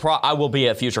I will be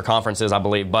at future conferences, I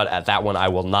believe, but at that one I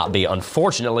will not be,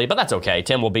 unfortunately, but that's okay.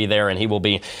 Tim will be there and he will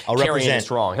be carrying it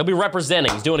strong. He'll be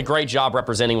representing. He's doing a great job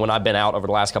representing when I've been out over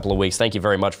the last couple of weeks. Thank you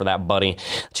very much for that, buddy.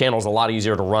 The channel's a lot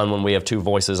easier to run when we have two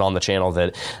voices on the channel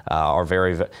that are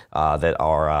good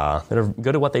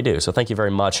at what they do. So thank you very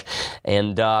much.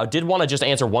 And did want to just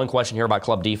answer one question here about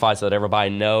Club DeFi so that everybody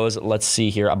knows. Let's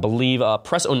see here. I believe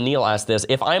Press O'Neill asked this.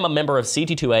 If I am a member of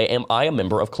CT2A, am I a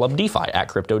member of Club DeFi at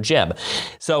CryptoJeb?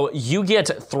 So you get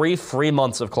 3 free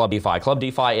months of Club DeFi. Club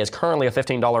DeFi is currently a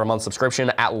 $15 a month subscription.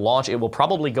 At launch, it will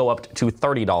probably go up to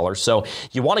 $30. So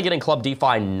you want to get in Club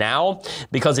DeFi now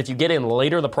because if you get in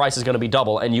later, the price is going to be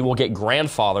double and you will get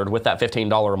grandfathered with that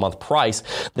 $15 a month price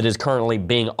that is currently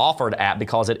being offered at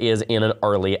because it is in an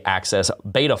early access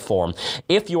beta form.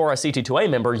 If you are a CT2A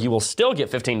member, you will still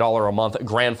get $15 a month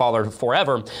grandfathered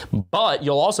forever, but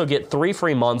you'll also get 3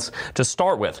 free months to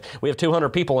start with. We have 200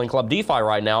 people in Club DeFi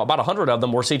right now. About 100 of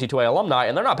them were CT2A alumni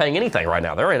and they're not paying anything right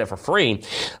now. They're in it for free.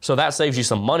 So that saves you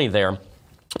some money there.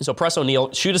 So Press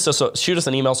O'Neill, shoot us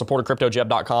an email,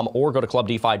 support@cryptojeb.com, or go to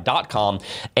clubdefi.com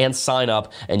and sign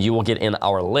up, and you will get in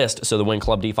our list so that when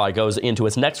Club DeFi goes into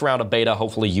its next round of beta,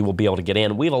 hopefully you will be able to get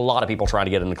in. We have a lot of people trying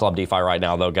to get into Club DeFi right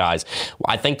now, though, guys.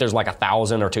 I think there's like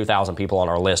 1,000 or 2,000 people on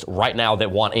our list right now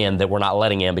that want in that we're not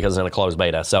letting in because it's in a closed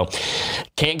beta. So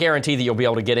can't guarantee that you'll be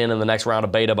able to get in the next round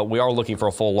of beta, but we are looking for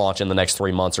a full launch in the next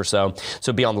 3 months or so.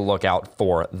 So be on the lookout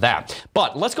for that.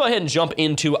 But let's go ahead and jump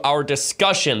into our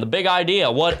discussion. The big idea.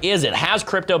 What is it? Has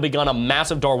crypto begun a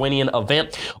massive Darwinian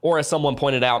event? Or as someone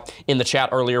pointed out in the chat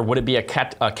earlier, would it be a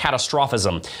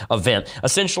catastrophism event?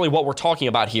 Essentially what we're talking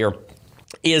about here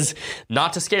is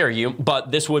not to scare you,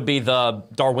 but this would be the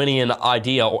Darwinian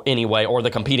idea anyway, or the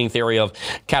competing theory of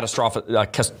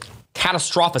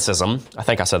catastrophicism. I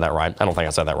think I said that right. I don't think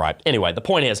I said that right. Anyway, the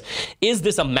point is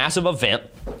this a massive event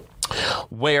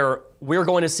where we're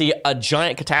going to see a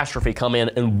giant catastrophe come in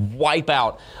and wipe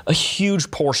out a huge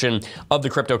portion of the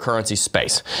cryptocurrency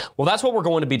space? Well, that's what we're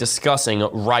going to be discussing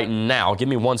right now. Give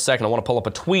me 1 second. I want to pull up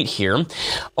a tweet here.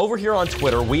 Over here on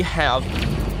Twitter, we have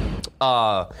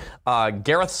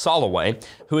Gareth Soloway,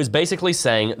 who is basically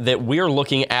saying that we are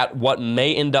looking at what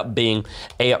may end up being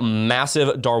a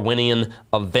massive Darwinian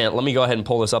event. Let me go ahead and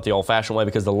pull this up the old-fashioned way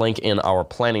because the link in our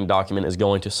planning document is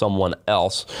going to someone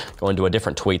else, going to a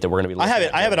different tweet that we're going to be looking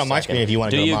at. I have it on my screen if you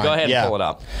want to go to mine. Go ahead and pull it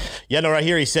up. Yeah, no, right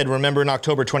here he said, remember in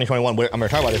October 2021, I'm going to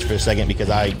talk about this for a second because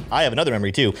I have another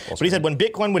memory too. But he said when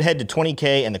Bitcoin would head to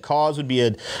 20K and the cause would be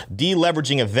a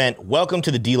deleveraging event, welcome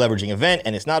to the deleveraging event,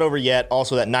 and it's not over yet.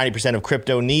 Also that 90% of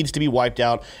crypto needs to be wiped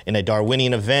out in a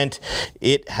Darwinian event.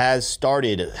 It has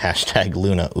started. Hashtag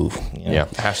Luna. Oof. Yeah,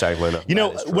 hashtag Luna. You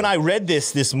know, when I read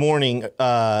this morning,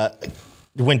 actually,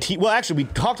 we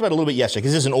talked about it a little bit yesterday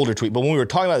because this is an older tweet, but when we were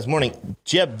talking about it this morning,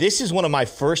 Jeb, this is one of my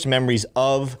first memories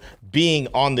of being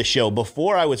on the show.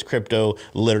 Before I was crypto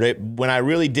literate, when I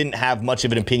really didn't have much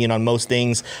of an opinion on most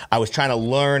things, I was trying to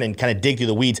learn and kind of dig through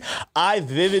the weeds. I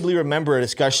vividly remember a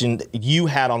discussion you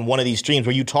had on one of these streams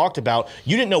where you talked about,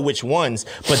 you didn't know which ones,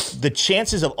 but the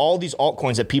chances of all these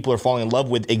altcoins that people are falling in love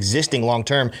with existing long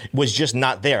term was just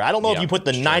not there. I don't know if you put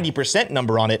the 90%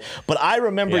 number on it, but I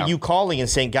remember you calling and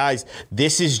saying, guys,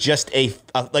 this is just a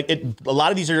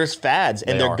lot of these are just fads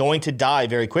and they're going to die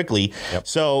very quickly.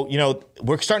 So,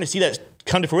 we're starting to see that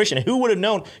come to fruition. And who would have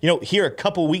known, here a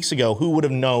couple weeks ago, who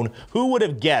would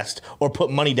have guessed or put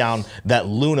money down that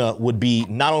Luna would be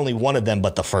not only one of them,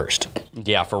 but the first?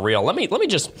 Yeah, for real. Let me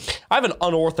I have an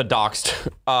unorthodox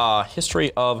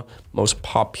history of most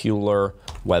popular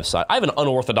website. I have an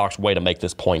unorthodox way to make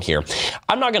this point here.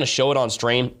 I'm not going to show it on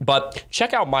stream, but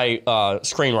check out my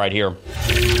screen right here.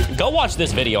 Go watch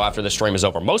this video after the stream is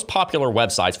over. Most popular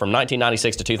websites from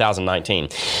 1996 to 2019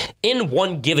 in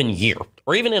one given year,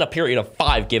 or even in a period of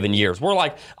 5 given years. We're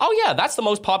like, oh yeah, that's the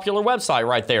most popular website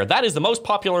right there. That is the most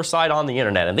popular site on the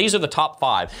internet, and these are the top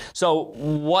 5. So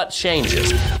what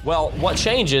changes? Well, what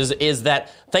changes is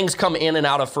that things come in and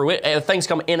out of things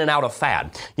come in and out of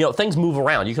fad. Things move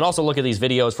around. You can also look at these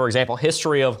videos, for example,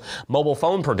 history of mobile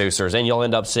phone producers, and you'll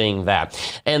end up seeing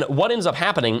that. And what ends up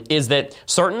happening is that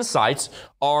certain sites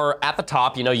are at the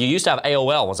top. You used to have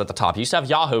AOL was at the top. You used to have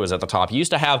Yahoo was at the top. You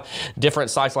used to have different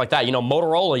sites like that.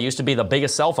 Motorola used to be the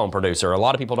biggest cell phone producer. A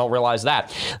lot of people don't realize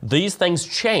that. These things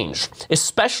change,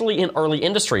 especially in early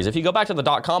industries. If you go back to the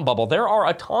dot-com bubble, there are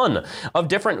a ton of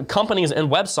different companies and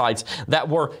websites that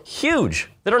were huge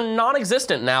that are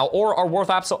non-existent now or are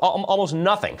worth almost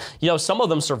nothing. Some of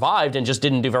them survived and just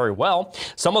didn't do very well.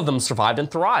 Some of them survived and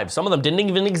thrived. Some of them didn't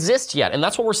even exist yet. And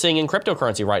that's what we're seeing in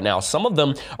cryptocurrency right now. Some of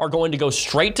them are going to go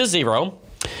straight to zero.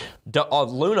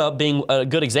 Luna being a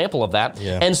good example of that.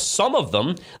 Yeah. And some of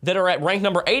them that are at rank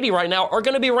number 80 right now are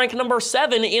going to be rank number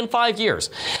 7 in 5 years.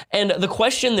 And the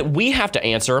question that we have to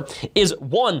answer is,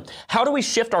 one, how do we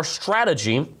shift our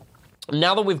strategy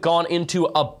now that we've gone into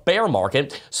a bear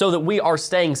market so that we are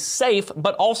staying safe,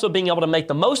 but also being able to make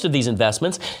the most of these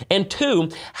investments? And 2,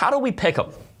 how do we pick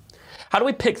them? How do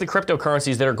we pick the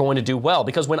cryptocurrencies that are going to do well?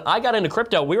 Because when I got into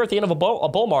crypto, we were at the end of a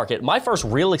bull market. My first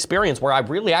real experience where I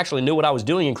really actually knew what I was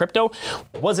doing in crypto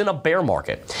was in a bear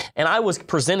market. And I was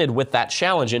presented with that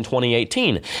challenge in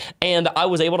 2018. And I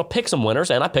was able to pick some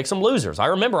winners and I picked some losers. I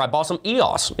remember I bought some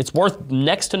EOS. It's worth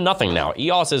next to nothing now.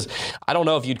 EOS is, I don't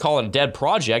know if you'd call it a dead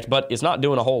project, but it's not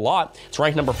doing a whole lot. It's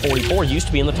ranked number 44, used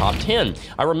to be in the top 10.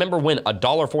 I remember when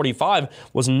 $1.45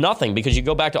 was nothing because you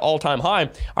go back to all-time high.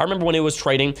 I remember when it was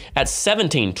trading at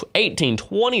 $17, $18,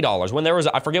 $20 when there was,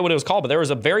 I forget what it was called, but there was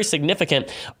a very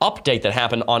significant update that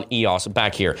happened on EOS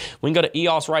back here. We can go to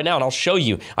EOS right now and I'll show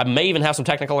you. I may even have some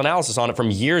technical analysis on it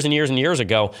from years and years and years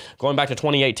ago, going back to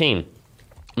 2018.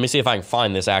 Let me see if I can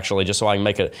find this actually, just so I can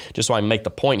make the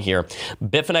point here.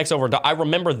 Bitfinex over. I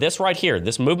remember this right here,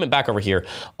 this movement back over here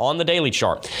on the daily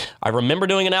chart. I remember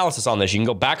doing analysis on this. You can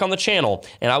go back on the channel,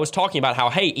 and I was talking about how,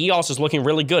 hey, EOS is looking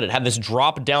really good. It had this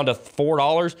drop down to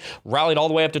 $4, rallied all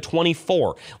the way up to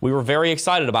 24. We were very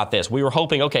excited about this. We were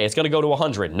hoping, okay, it's going to go to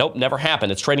 100. Nope, never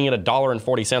happened. It's trading at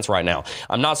 $1.40 right now.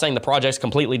 I'm not saying the project's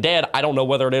completely dead. I don't know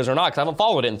whether it is or not because I haven't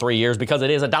followed it in 3 years because it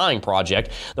is a dying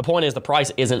project. The point is the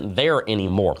price isn't there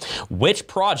anymore. Which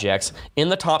projects in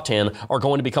the top 10 are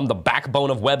going to become the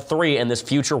backbone of Web3 and this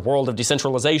future world of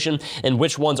decentralization, and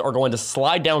which ones are going to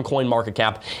slide down coin market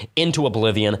cap into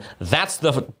oblivion? That's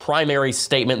the primary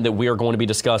statement that we are going to be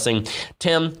discussing.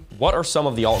 Tim, what are some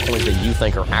of the altcoins that you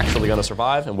think are actually going to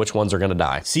survive and which ones are going to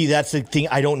die? See, that's the thing.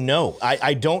 I don't know.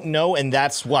 I don't know, and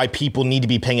that's why people need to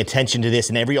be paying attention to this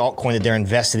and every altcoin that they're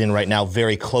invested in right now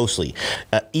very closely.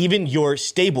 Even your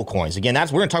stable coins. Again,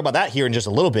 we're going to talk about that here in just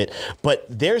a little bit, but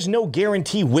there's no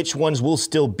guarantee which ones will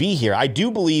still be here. I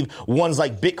do believe ones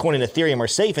like Bitcoin and Ethereum are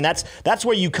safe, and that's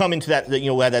where you come into that,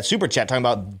 that super chat talking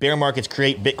about bear markets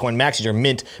create Bitcoin maxis or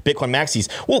mint Bitcoin maxis.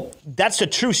 Well, that's a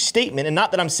true statement, and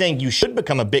not that I'm saying you should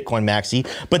become a Bitcoin maxi,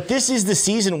 but this is the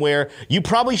season where you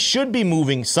probably should be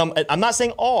moving some, I'm not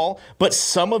saying all, but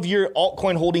some of your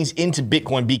altcoin holdings into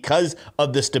Bitcoin because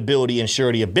of the stability and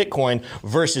surety of Bitcoin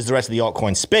versus the rest of the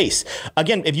altcoin space.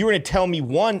 Again, if you were to tell me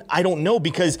one, I don't know,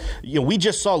 because we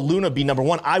just saw Luna be number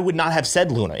 1. I would not have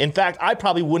said Luna. In fact, I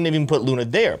probably wouldn't have even put Luna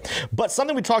there. But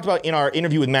something we talked about in our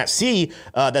interview with Matt C,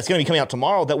 that's going to be coming out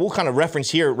tomorrow, that we'll kind of reference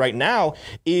here right now,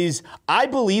 is I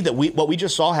believe that what we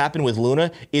just saw happen with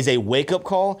Luna is a wake-up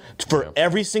call for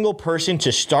every single person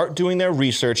to start doing their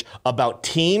research about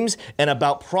teams and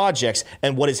about projects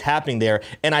and what is happening there.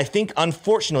 And I think,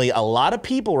 unfortunately, a lot of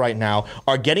people right now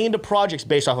are getting into projects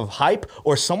based off of hype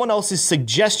or someone else's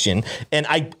suggestion. And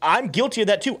I'm guilty of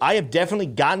that too. I have definitely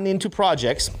gotten into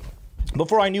projects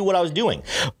before I knew what I was doing.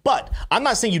 But I'm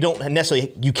not saying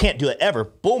you can't do that ever.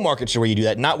 Bull markets are where you do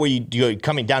that, not where you're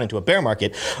coming down into a bear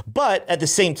market. But at the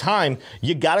same time,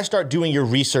 you got to start doing your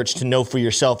research to know for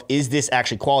yourself, is this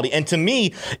actually quality? And to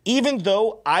me, even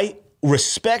though I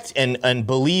respect and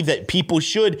believe that people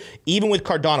should, even with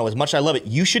Cardano, as much as I love it,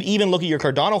 you should even look at your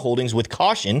Cardano holdings with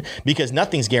caution because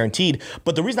nothing's guaranteed.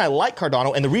 But the reason I like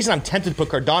Cardano and the reason I'm tempted to put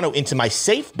Cardano into my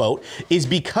safe boat is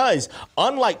because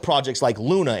unlike projects like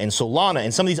Luna and Solana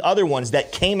and some of these other ones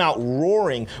that came out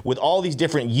roaring with all these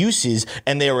different uses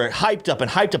and they were hyped up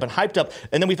and hyped up and hyped up,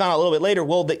 and then we found out a little bit later,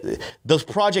 well, those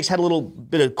projects had a little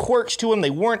bit of quirks to them. They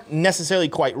weren't necessarily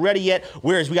quite ready yet,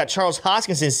 whereas we got Charles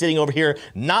Hoskinson sitting over here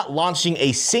not launching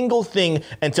a single thing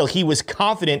until he was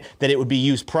confident that it would be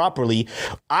used properly.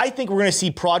 I think we're going to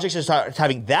see projects that start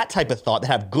having that type of thought, that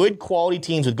have good quality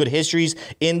teams with good histories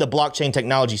in the blockchain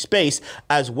technology space,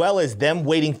 as well as them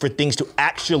waiting for things to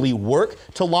actually work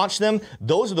to launch them.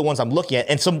 Those are the ones I'm looking at.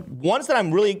 And some ones that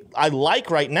I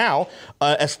like right now,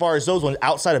 as far as those ones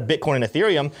outside of Bitcoin and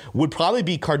Ethereum, would probably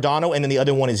be Cardano, and then the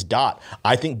other one is DOT.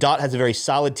 I think DOT has a very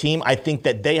solid team. I think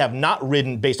that they have not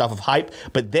ridden based off of hype,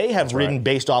 but they have ridden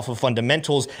based off of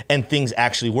fundamentals and things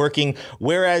actually working.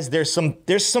 Whereas there's some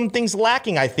things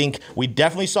lacking. I think we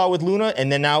definitely saw with Luna,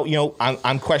 and then now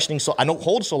I'm questioning. So I don't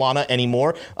hold Solana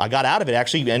anymore. I got out of it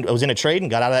actually, and I was in a trade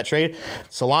and got out of that trade.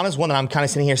 Solana's one that I'm kind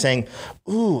of sitting here saying,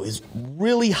 ooh, is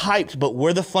really hyped, but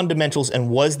were the fundamentals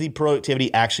and was the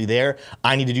productivity actually there?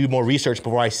 I need to do more research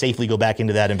before I safely go back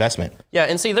into that investment. Yeah,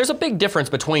 and see, there's a big difference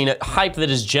between hype that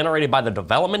is generated by the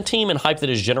development team and hype that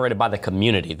is generated by the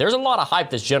community. There's a lot of hype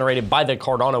that's generated by the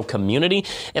Cardano community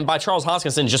and by Charles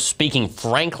Hoskinson, just speaking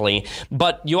frankly.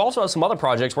 But you also have some other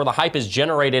projects where the hype is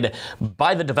generated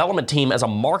by the development team as a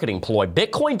marketing ploy.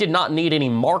 Bitcoin did not need any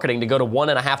marketing to go to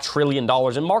 $1.5 trillion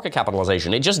in market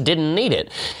capitalization. It just didn't need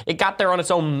it. It got there on its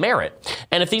own merit.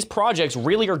 And if these projects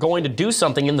really are going to do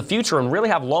something in the future and really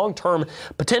have long-term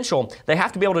potential, they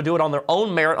have to be able to do it on their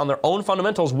own merit, on their own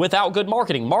fundamentals, without good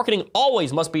marketing. Marketing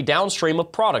always must be downstream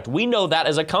of product. We know that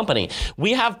as a company.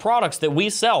 We have products that we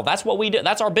sell. That's what we do.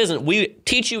 That's our business. We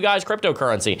teach you guys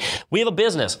cryptocurrency. We have a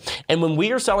business. And when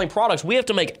we are selling products, we have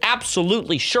to make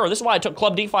absolutely sure. This is why it took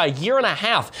Club DeFi a year and a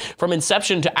half from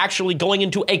inception to actually going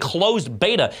into a closed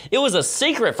beta. It was a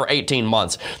secret for 18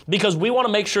 months because we want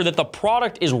to make sure that the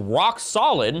product is rock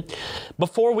solid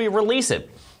before we release it.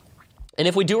 And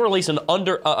if we do release an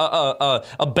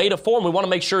a beta form, we want to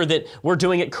make sure that we're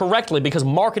doing it correctly because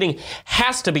marketing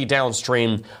has to be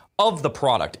downstream of the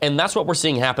product. And that's what we're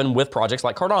seeing happen with projects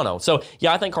like Cardano. So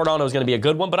yeah, I think Cardano is going to be a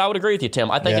good one, but I would agree with you,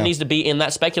 Tim. I think it needs to be in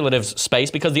that speculative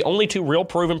space because the only two real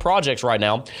proven projects right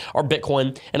now are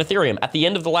Bitcoin and Ethereum. At the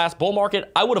end of the last bull market,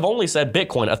 I would have only said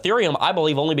Bitcoin. Ethereum, I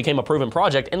believe, only became a proven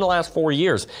project in the last 4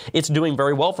 years. It's doing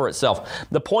very well for itself.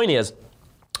 The point is,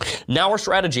 now our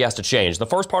strategy has to change. The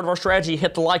first part of our strategy,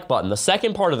 hit the like button. The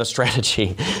second part of the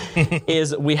strategy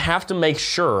is we have to make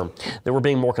sure that we're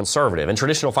being more conservative. In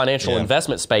traditional financial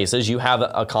investment spaces, you have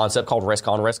a concept called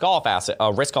risk-on, risk-off asset,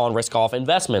 risk-on, risk-off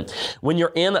investment. When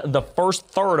you're in the first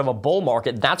third of a bull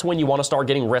market, that's when you want to start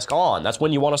getting risk-on. That's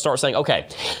when you want to start saying, okay,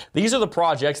 these are the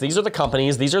projects, these are the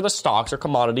companies, these are the stocks or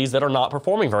commodities that are not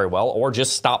performing very well or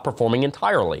just stop performing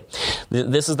entirely.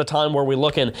 This is the time where we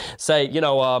look and say,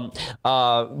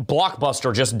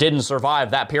 Blockbuster just didn't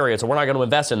survive that period, so we're not going to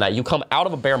invest in that. You come out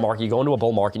of a bear market, you go into a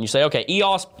bull market, and you say, okay,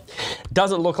 EOS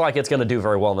doesn't look like it's going to do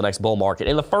very well in the next bull market.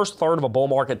 In the first third of a bull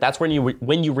market, that's when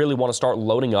you really want to start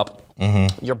loading up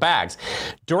your bags.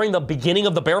 During the beginning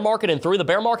of the bear market and through the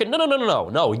bear market,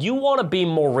 no. You want to be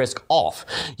more risk off.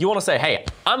 You want to say, hey,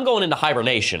 I'm going into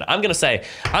hibernation. I'm going to say,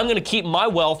 I'm going to keep my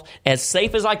wealth as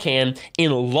safe as I can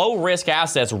in low risk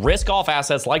assets, risk off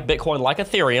assets like Bitcoin, like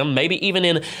Ethereum, maybe even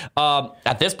in,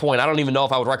 at this point, I don't even know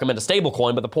if I would recommend a stable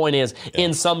coin, but the point is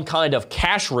in some kind of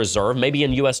cash reserve, maybe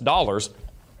in US dollars,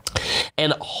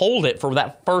 and hold it for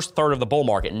that first third of the bull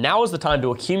market. Now is the time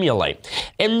to accumulate.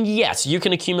 And yes, you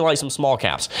can accumulate some small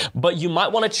caps, but you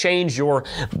might want to change your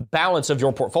balance of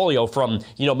your portfolio from,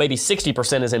 maybe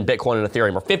 60% is in Bitcoin and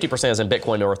Ethereum, or 50% is in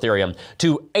Bitcoin or Ethereum,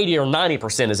 to 80 or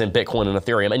 90% is in Bitcoin and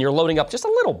Ethereum, and you're loading up just a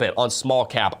little bit on small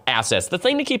cap assets. The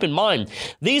thing to keep in mind,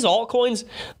 these altcoins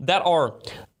that are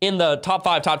in the top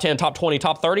 5, top 10, top 20,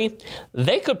 top 30,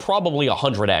 they could probably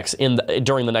 100x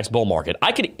during the next bull market.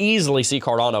 I could easily see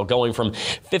Cardano going from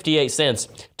 58 cents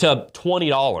to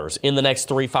 $20 in the next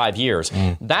 3-5 years.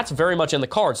 That's very much in the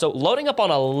card. So loading up on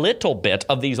a little bit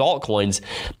of these altcoins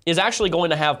is actually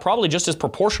going to have probably just as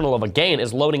proportional of a gain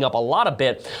as loading up a lot of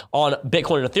bit on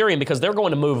Bitcoin and Ethereum, because they're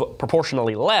going to move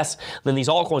proportionally less than these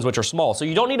altcoins, which are small. So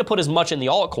you don't need to put as much in the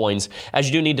altcoins as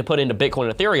you do need to put into Bitcoin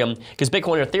and Ethereum, because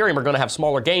Bitcoin and Ethereum are going to have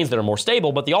smaller gains that are more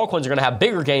stable, but the altcoins are going to have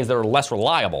bigger gains that are less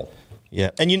reliable.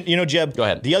 Yeah, and you know, Jeb, go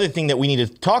ahead. The other thing that we need to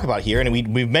talk about here, and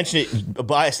we've mentioned it,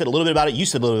 but I said a little bit about it, you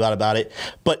said a little bit about it,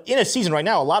 but in a season right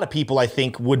now, a lot of people, I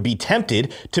think, would be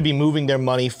tempted to be moving their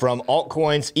money from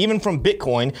altcoins, even from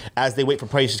Bitcoin, as they wait for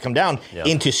prices to come down,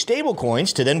 into stable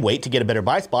coins to then wait to get a better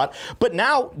buy spot. But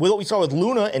now, with what we saw with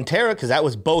Luna and Terra, because that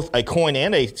was both a coin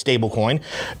and a stable coin,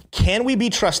 can we be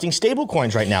trusting stable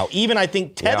coins right now? Even, I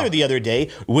think, Tether the other day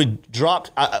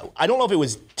dropped, I don't know if it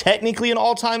was technically an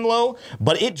all-time low,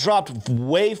 but it dropped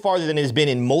way farther than it has been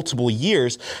in multiple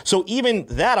years. So even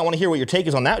that, I want to hear what your take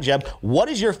is on that, Jeb. What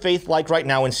is your faith like right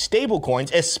now in stable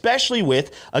coins, especially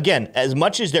with, again, as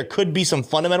much as there could be some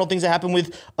fundamental things that happen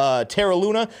with Terra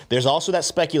Luna, there's also that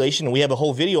speculation, and we have a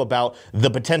whole video about the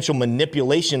potential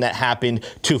manipulation that happened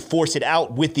to force it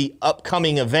out with the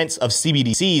upcoming events of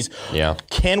CBDCs. Yeah.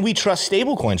 Can we trust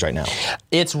stable coins right now?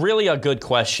 It's really a good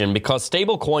question, because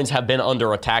stable coins have been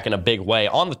under attack in a big way.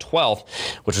 On the 12th,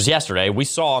 which was yesterday, we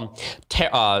saw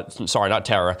Tether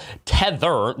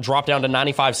drop down to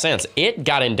 95 cents. It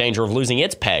got in danger of losing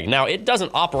its peg. Now, it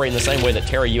doesn't operate in the same way that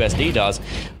Terra USD does,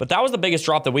 but that was the biggest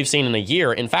drop that we've seen in a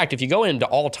year. In fact, if you go into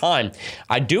all time,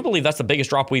 I do believe that's the biggest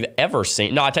drop we've ever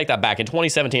seen. No, I take that back. In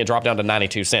 2017, it dropped down to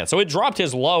 92 cents. So it dropped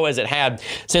as low as it had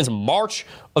since March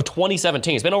of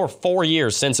 2017. It's been over 4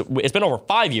 years it's been over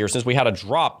 5 years since we had a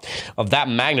drop of that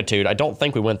magnitude. I don't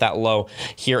think we went that low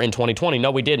here in 2020.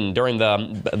 No, we didn't. During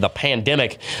the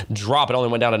pandemic drop, it only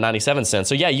went down to 97 cents.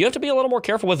 So yeah, you have to be a little more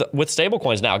careful with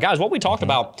stablecoins now. Guys, what we talked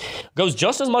about goes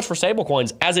just as much for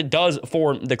stablecoins as it does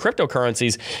for the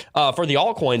cryptocurrencies, for the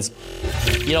altcoins.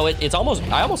 You know,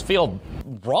 I almost feel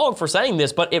wrong for saying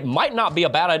this, but it might not be a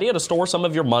bad idea to store some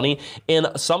of your money in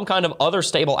some kind of other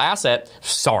stable asset.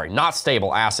 Sorry, not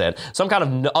stable asset. Some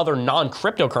kind of other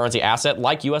non-cryptocurrency asset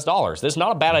like US dollars. It's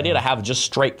not a bad idea to have just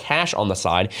straight cash on the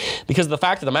side, because the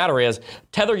fact of the matter is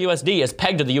Tether USD is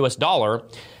pegged to the US dollar.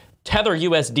 Tether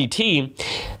USDT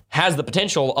has the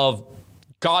potential of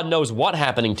God knows what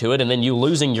happening to it, and then you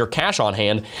losing your cash on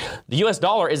hand. The US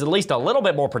dollar is at least a little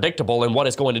bit more predictable in what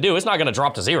it's going to do. It's not going to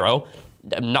drop to zero.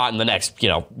 Not in the next,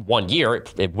 1 year.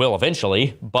 It will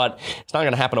eventually, but it's not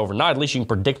going to happen overnight. At least you can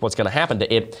predict what's going to happen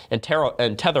to it, and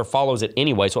Tether follows it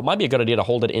anyway. So it might be a good idea to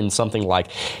hold it in something like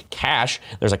cash.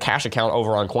 There's a cash account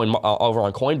over on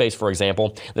Coinbase, for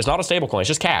example. There's not a stable coin. It's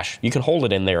just cash. You can hold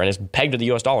it in there, and it's pegged to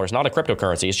the US dollar. It's not a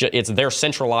cryptocurrency. It's their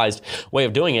centralized way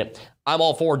of doing it. I'm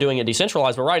all for doing it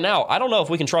decentralized, but right now, I don't know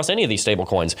if we can trust any of these stable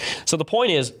coins. So the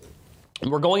point is,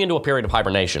 we're going into a period of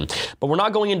hibernation, but we're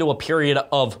not going into a period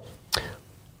of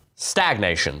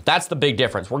stagnation. That's the big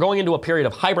difference. We're going into a period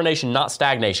of hibernation, not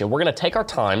stagnation. We're going to take our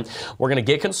time. We're going to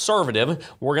get conservative.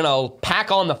 We're going to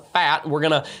pack on the fat. We're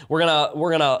going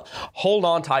to hold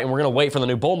on tight, and we're going to wait for the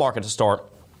new bull market to start.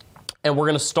 And we're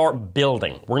going to start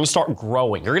building. We're going to start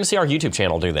growing. You're going to see our YouTube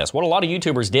channel do this. What a lot of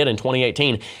YouTubers did in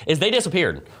 2018 is they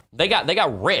disappeared. They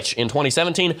got rich in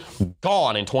 2017,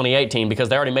 gone in 2018 because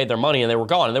they already made their money and they were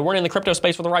gone. And they weren't in the crypto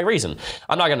space for the right reason.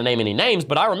 I'm not going to name any names,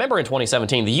 but I remember in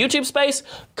 2017, the YouTube space,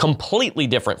 completely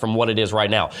different from what it is right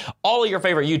now. All of your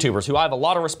favorite YouTubers, who I have a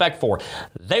lot of respect for,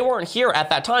 they weren't here at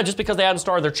that time just because they hadn't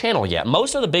started their channel yet.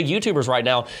 Most of the big YouTubers right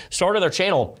now started their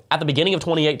channel at the beginning of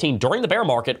 2018 during the bear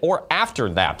market or after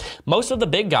that. Most of the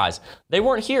big guys, they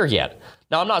weren't here yet.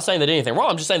 Now, I'm not saying they did anything wrong.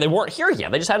 I'm just saying they weren't here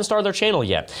yet. They just hadn't started their channel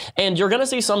yet. And you're going to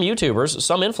see some YouTubers,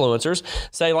 some influencers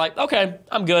say like, okay,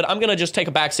 I'm good. I'm going to just take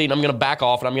a back seat and I'm going to back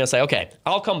off and I'm going to say, okay,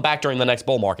 I'll come back during the next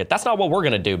bull market. That's not what we're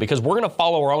going to do, because we're going to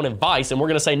follow our own advice and we're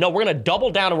going to say, no, we're going to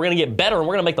double down and we're going to get better and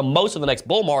we're going to make the most of the next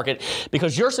bull market,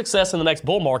 because your success in the next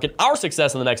bull market, our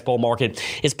success in the next bull market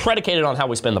is predicated on how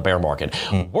we spend the bear market.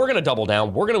 We're going to double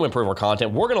down. We're going to improve our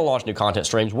content. We're going to launch new content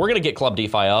streams. We're going to get Club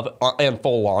DeFi up and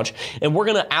full launch, and we're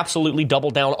going to absolutely double double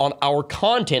down on our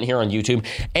content here on YouTube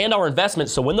and our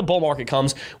investments. So when the bull market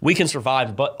comes, we can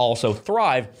survive, but also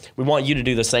thrive. We want you to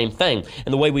do the same thing.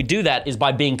 And the way we do that is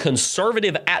by being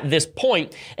conservative at this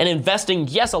point and investing,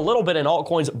 yes, a little bit in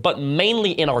altcoins, but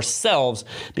mainly in ourselves,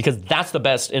 because that's the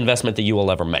best investment that you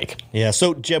will ever make. Yeah.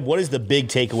 So, Jeb, what is the big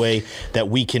takeaway that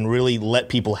we can really let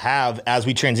people have as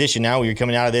we transition now? We're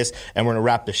coming out of this, and we're going to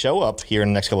wrap the show up here in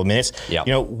the next couple of minutes. Yeah.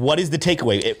 You know, what is the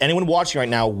takeaway? If anyone watching right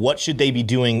now, what should they be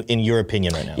doing in your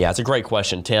opinion right now? Yeah, it's a great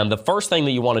question, Tim. The first thing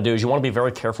that you want to do is you want to be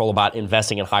very careful about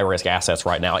investing in high-risk assets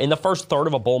right now. In the first third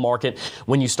of a bull market,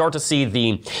 when you start to see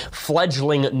the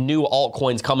fledgling new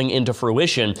altcoins coming into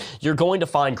fruition, you're going to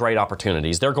find great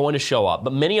opportunities. They're going to show up,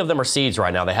 but many of them are seeds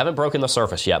right now. They haven't broken the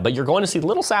surface yet, but you're going to see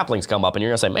little saplings come up, and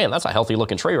you're going to say, man, that's a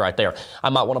healthy-looking tree right there. I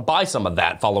might want to buy some of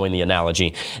that, following the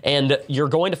analogy. And you're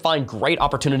going to find great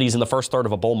opportunities in the first third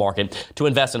of a bull market to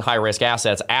invest in high-risk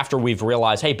assets after we've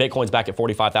realized, hey, Bitcoin's back at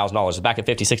 $45,000. It's back at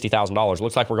 $50,000, $60,000.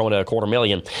 Looks like we're going to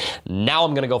 $250,000. Now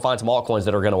I'm going to go find some altcoins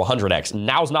that are going to 100x.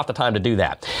 Now's not the time to do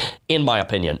that, in my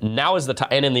opinion. Now is the time,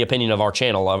 and in the opinion of our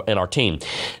channel and our team,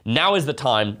 now is the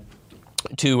time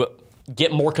to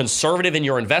get more conservative in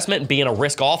your investment, be in a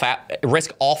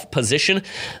risk-off position,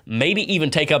 maybe even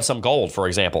take up some gold, for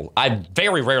example. I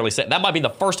very rarely say that. Might be the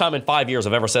first time in 5 years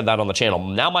I've ever said that on the channel.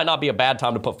 Now might not be a bad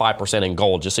time to put 5% in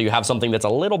gold, just so you have something that's a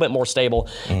little bit more stable,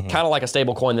 kind of like a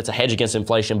stable coin that's a hedge against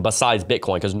inflation besides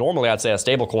Bitcoin, because normally I'd say a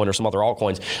stable coin or some other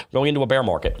altcoins going into a bear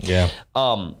market. Yeah.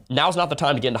 Now's not the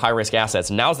time to get into high-risk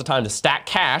assets. Now's the time to stack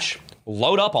cash,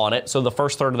 load up on it. So the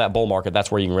first third of that bull market,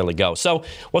 that's where you can really go. So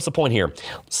what's the point here?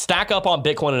 Stack up on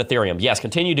Bitcoin and Ethereum. Yes,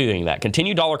 continue doing that.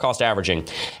 Continue dollar cost averaging.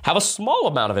 Have a small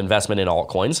amount of investment in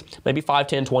altcoins, maybe 5,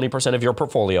 10, 20% of your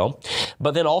portfolio.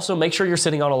 But then also make sure you're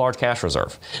sitting on a large cash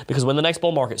reserve, because when the next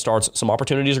bull market starts, some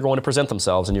opportunities are going to present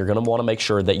themselves, and you're going to want to make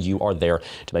sure that you are there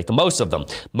to make the most of them.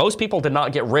 Most people did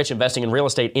not get rich investing in real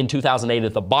estate in 2008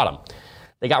 at the bottom.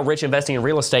 They got rich investing in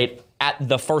real estate at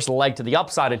the first leg to the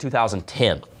upside in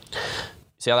 2010.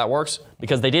 See how that works?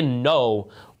 Because they didn't know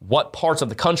what parts of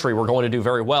the country were going to do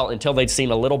very well until they'd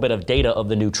seen a little bit of data of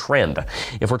the new trend.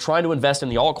 If we're trying to invest in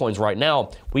the altcoins right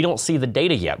now, we don't see the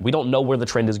data yet. We don't know where the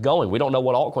trend is going. We don't know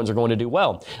what altcoins are going to do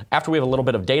well. After we have a little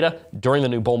bit of data during the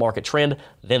new bull market trend,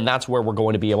 then that's where we're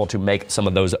going to be able to make some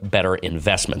of those better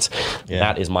investments. Yeah.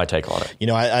 That is my take on it. You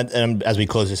know, as we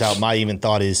close this out, my even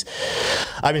thought is,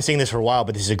 I've been saying this for a while,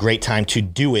 but this is a great time to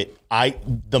do it.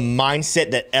 The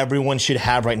mindset that everyone should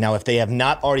have right now, if they have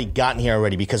not already gotten here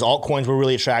already, because altcoins were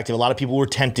really attractive. A lot of people were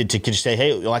tempted to just say,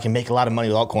 hey, I can make a lot of money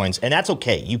with altcoins. And that's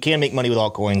okay. You can make money with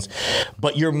altcoins.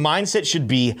 But your mindset should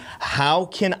be, how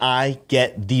can I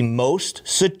get the most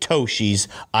Satoshis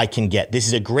I can get? This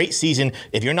is a great season.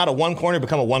 If you're not a one coiner,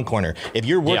 become a one coiner. If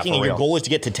you're working and your goal is to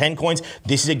get to 10 coins,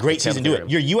 this is a great season to do it.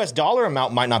 Your US dollar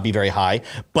amount might not be very high,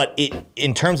 but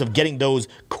in terms of getting those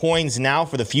coins now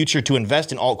for the future to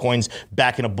invest in altcoins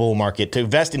back in a bull market, to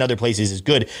invest in other places is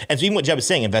good. And so even what Jeb is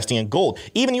saying, investing in gold,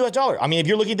 even US dollar. I mean, if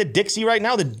you're looking at the Dixie right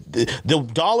now, the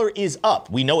dollar is up.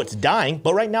 We know it's dying,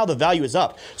 but right now the value is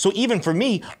up. So even for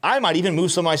me, I might even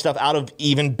move some of my stuff out of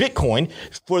even Bitcoin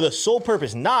for the sole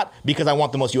purpose, not because I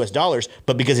want the most US dollars,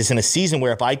 but because it's in a season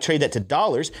where if I trade that to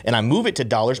dollars and I move it to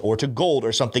dollars or to gold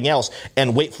or something else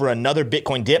and wait for another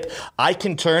Bitcoin dip, I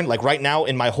can turn, like right now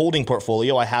in my holding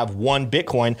portfolio, I have one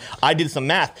Bitcoin. I did some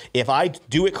math. If I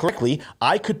do it correctly,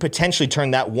 I could potentially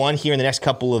turn that one here in the next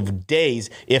couple of days,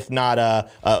 if not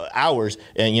hours,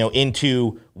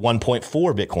 into 1.4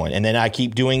 Bitcoin. And then I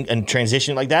keep doing a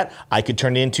transition like that. I could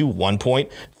turn it into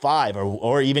 1.5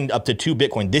 or even up to 2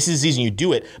 Bitcoin. This is the season you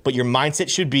do it, but your mindset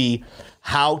should be,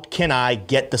 how can I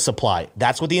get the supply?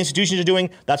 That's what the institutions are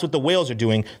doing. That's what the whales are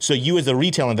doing. So you as a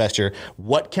retail investor,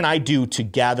 what can I do to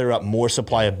gather up more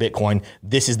supply of Bitcoin?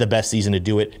 This is the best season to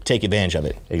do it. Take advantage of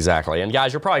it. Exactly. And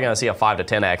guys, you're probably going to see a 5 to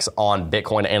 10x on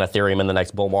Bitcoin and Ethereum in the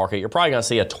next bull market. You're probably going to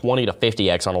see a 20 to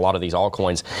 50x on a lot of these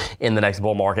altcoins in the next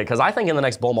bull market, because I think in the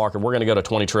next bull market, we're going to go to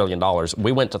 $20 trillion.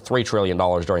 We went to $3 trillion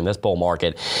during this bull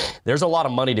market. There's a lot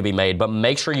of money to be made, but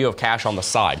make sure you have cash on the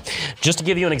side. Just to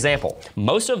give you an example,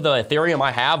 most of the Ethereum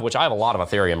I have, which I have a lot of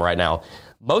Ethereum right now,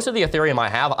 most of the Ethereum I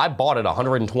have, I bought at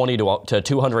 $120 to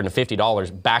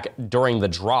 $250 back during the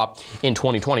drop in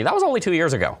 2020. That was only 2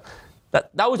 years ago. That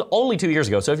was only 2 years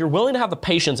ago. So if you're willing to have the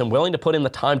patience and willing to put in the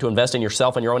time to invest in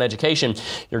yourself and your own education,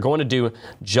 you're going to do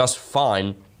just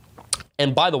fine.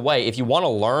 And by the way, if you want to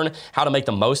learn how to make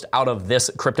the most out of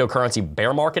this cryptocurrency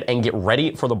bear market and get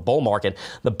ready for the bull market,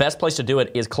 the best place to do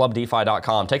it is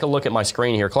clubdefi.com. Take a look at my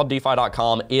screen here.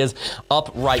 Clubdefi.com is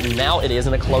up right now. It is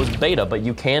in a closed beta, but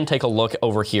you can take a look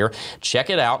over here, check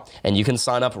it out, and you can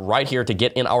sign up right here to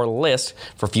get in our list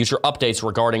for future updates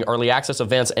regarding early access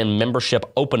events and membership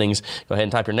openings. Go ahead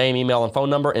and type your name, email, and phone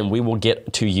number, and we will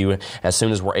get to you as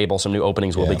soon as we're able. Some new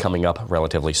openings will be coming up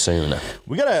relatively soon.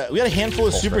 We got a handful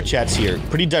of super chats here,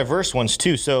 pretty diverse ones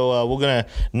too. So we're gonna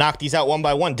knock these out one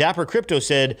by one. Dapper Crypto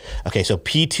said, okay, so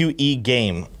P2E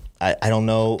game. I don't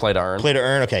know. Play to earn. Play to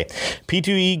earn. Okay,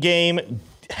 P2E game.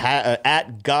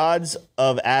 At Gods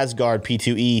of Asgard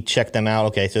P2E, check them out.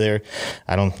 Okay, so they're,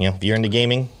 if you're into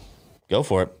gaming, go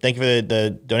for it. Thank you for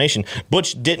the donation.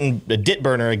 Butch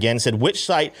Ditburner again said, which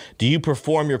site do you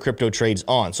perform your crypto trades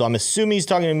on? So I'm assuming he's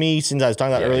talking to me since I was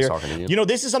talking about earlier. He's talking to you.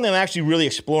 This is something I'm actually really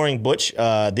exploring, Butch.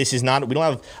 This is not, I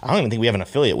don't even think we have an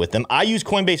affiliate with them. I use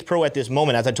Coinbase Pro at this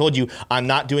moment. As I told you, I'm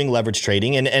not doing leverage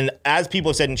trading. And as people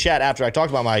have said in chat after I talked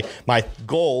about my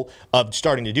goal of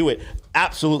starting to do it,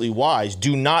 absolutely wise.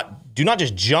 Do not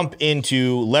just jump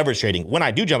into leverage trading. When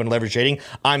I do jump into leverage trading,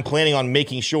 I'm planning on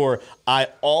making sure I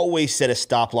always set a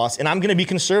stop loss, and I'm going to be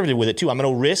conservative with it too. I'm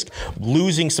going to risk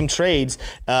losing some trades,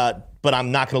 but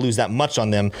I'm not going to lose that much on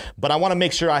them. But I want to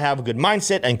make sure I have a good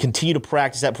mindset and continue to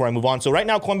practice that before I move on. So right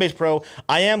now, Coinbase Pro,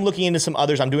 I am looking into some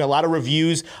others. I'm doing a lot of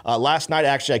reviews. Last night,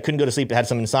 actually, I couldn't go to sleep. I had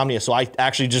some insomnia. So I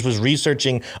actually just was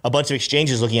researching a bunch of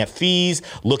exchanges, looking at fees,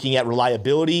 looking at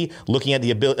reliability, looking at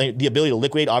the ability to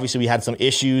liquidate. Obviously, we had some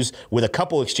issues with a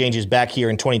couple exchanges back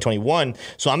here in 2021.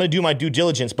 So I'm going to do my due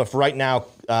diligence. But for right now,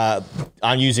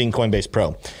 I'm using Coinbase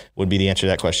Pro would be the answer to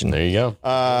that question. There you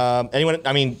go.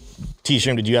 Anyone,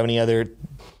 T-Shroom, did you have any other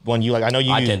one you like? I know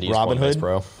you use Robinhood.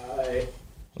 Pro.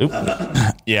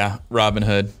 Yeah,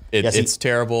 Robinhood. It's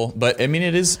terrible, but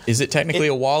is it technically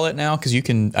a wallet now? Because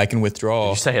I can withdraw.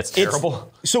 Did you say it's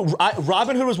terrible?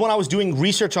 Robinhood was one I was doing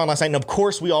research on last night, and of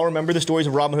course we all remember the stories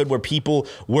of Robinhood where people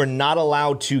were not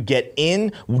allowed to get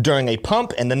in during a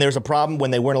pump, and then there's a problem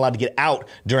when they weren't allowed to get out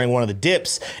during one of the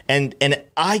dips, and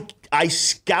I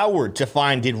scoured to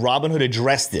find, did Robinhood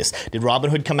address this? Did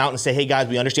Robinhood come out and say, hey guys,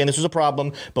 we understand this was a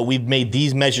problem, but we've made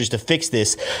these measures to fix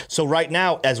this? So right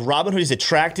now, as Robinhood is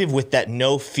attractive with that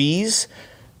no fees,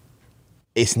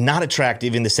 it's not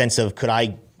attractive in the sense of, could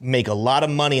I make a lot of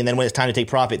money and then when it's time to take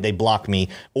profit, they block me?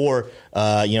 Or,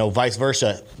 vice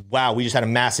versa. Wow, we just had a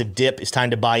massive dip. It's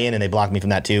time to buy in and they block me from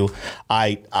that too.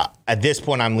 At this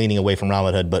point, I'm leaning away from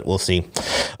Robinhood, but we'll see.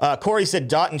 Corey said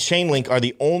DOT and Chainlink are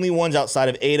the only ones outside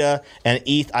of ADA and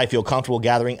ETH I feel comfortable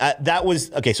gathering.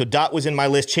 So DOT was in my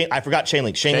list. I forgot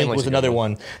Chainlink. Chainlink was another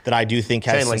one that I do think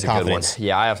has some confidence.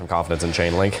 Yeah, I have some confidence in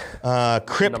Chainlink.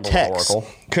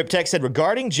 Cryptex said,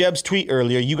 regarding Jeb's tweet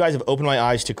earlier, you guys have opened my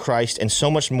eyes to Christ and so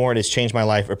much more. It has changed my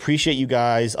life. Appreciate you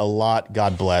guys a lot.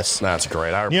 God bless. That's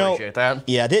great. I appreciate that.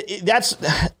 Yeah,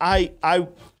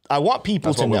 I want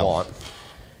people to know.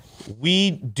 We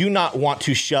do not want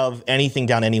to shove anything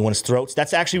down anyone's throats.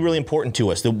 That's actually really important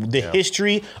to us. The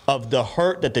history of the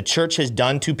hurt that the church has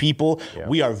done to people,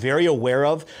 we are very aware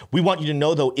of. We want you to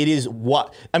know, though, it's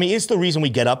the reason we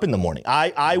get up in the morning.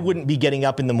 I wouldn't be getting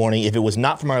up in the morning if it was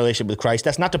not for my relationship with Christ.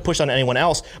 That's not to push on anyone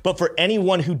else, but for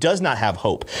anyone who does not have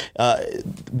hope,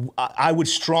 I would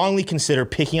strongly consider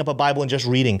picking up a Bible and just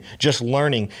reading, just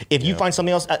learning. If you find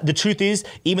something else, the truth is,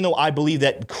 even though I believe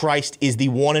that Christ is the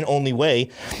one and only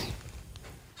way,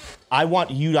 I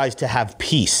want you guys to have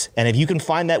peace. And if you can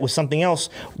find that with something else,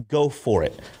 go for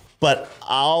it. But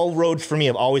all roads for me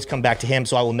have always come back to him,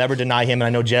 so I will never deny him. And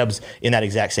I know Jeb's in that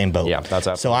exact same boat. Yeah, that's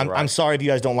absolutely so right. I'm sorry if you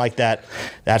guys don't like that.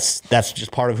 That's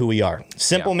just part of who we are.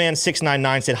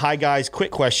 Simpleman699 said, hi guys,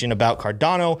 quick question about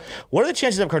Cardano. What are the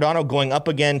chances of Cardano going up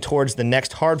again towards the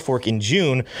next hard fork in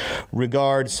June?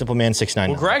 Regards, Simpleman699.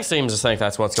 Well, Greg seems to think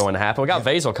that's what's going to happen. We got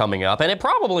Vasil coming up, and it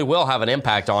probably will have an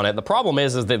impact on it. The problem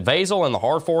is that Vasil and the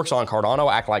hard forks on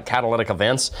Cardano act like catalytic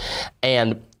events,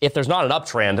 and if there's not an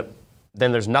uptrend,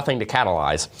 then there's nothing to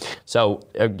catalyze. So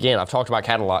again, I've talked about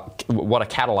what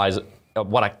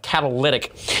a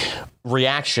catalytic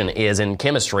reaction is in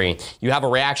chemistry. You have a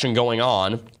reaction going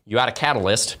on, you add a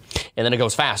catalyst, and then it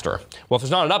goes faster. Well, if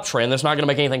there's not an uptrend, that's not going to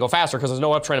make anything go faster because there's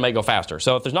no uptrend to make it go faster.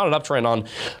 So if there's not an uptrend on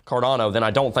Cardano, then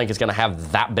I don't think it's going to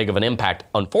have that big of an impact,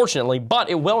 unfortunately, but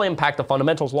it will impact the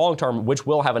fundamentals long term, which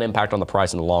will have an impact on the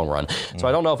price in the long run. So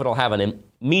I don't know if it'll have an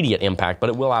immediate impact, but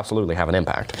it will absolutely have an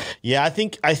impact. Yeah, I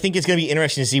think it's going to be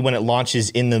interesting to see when it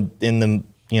launches in the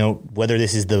whether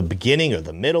this is the beginning or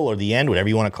the middle or the end, whatever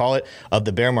you want to call it, of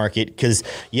the bear market. Because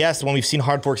yes, when we've seen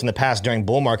hard forks in the past during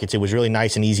bull markets, it was really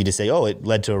nice and easy to say, oh, it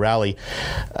led to a rally.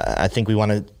 I think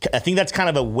that's kind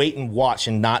of a wait and watch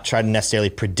and not try to necessarily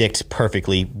predict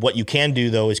perfectly. What you can do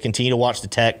though is continue to watch the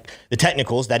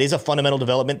technicals. That is a fundamental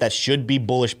development that should be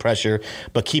bullish pressure,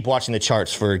 but keep watching the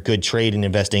charts for good trade and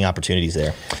investing opportunities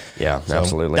there. Yeah, so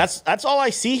absolutely. That's all I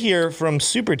see here from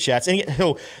super chats. And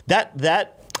so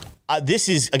this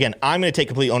is, again, I'm going to take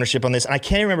complete ownership on this, and I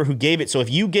can't remember who gave it. So if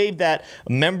you gave that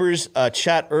members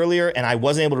chat earlier and I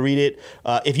wasn't able to read it,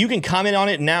 if you can comment on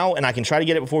it now and I can try to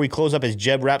get it before we close up as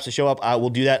Jeb wraps the show up, I will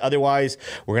do that. Otherwise,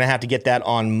 we're going to have to get that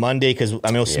on Monday because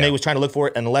Smeg was trying to look for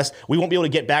it, unless we won't be able to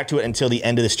get back to it until the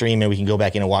end of the stream and we can go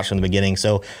back in and watch from the beginning.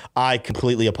 So I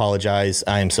completely apologize.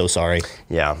 I am so sorry.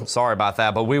 Yeah, sorry about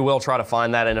that, but we will try to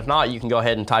find that. And if not, you can go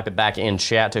ahead and type it back in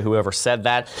chat to whoever said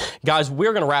that. Guys,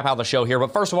 we're going to wrap out the show here.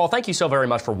 But first of all, thank you so very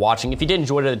much for watching. If you did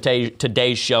enjoy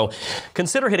today's show,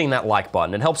 consider hitting that like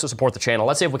button. It helps to support the channel.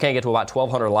 Let's see if we can't get to about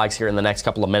 1,200 likes here in the next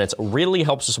couple of minutes. Really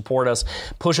helps to support us,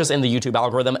 push us in the YouTube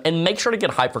algorithm, and make sure to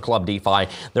get hyped for Club DeFi.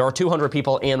 There are 200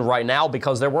 people in right now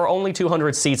because there were only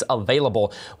 200 seats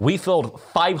available. We filled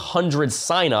 500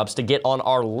 signups to get on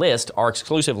our list, our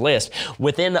exclusive list,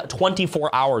 within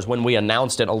 24 hours when we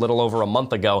announced it a little over a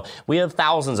month ago. We have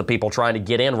thousands of people trying to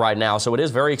get in right now, so it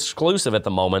is very exclusive at the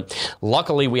moment.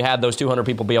 Luckily, we had those 200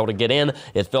 people be able to get in.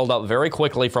 It filled up very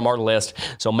quickly from our list,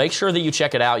 so make sure that you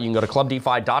check it out. You can go to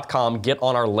clubdefi.com, get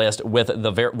on our list with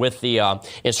the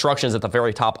instructions at the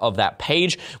very top of that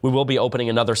page. We will be opening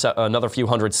another few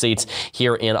hundred seats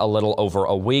here in a little over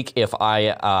a week. If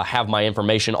I have my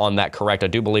information on that correct, I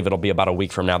do believe it'll be about a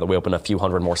week from now that we open a few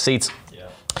hundred more seats.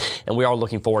 And we are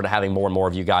looking forward to having more and more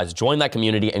of you guys join that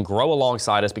community and grow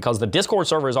alongside us because the Discord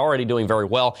server is already doing very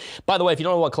well. By the way, if you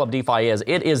don't know what Club DeFi is,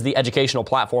 it is the educational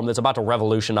platform that's about to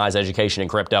revolutionize education in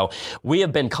crypto. We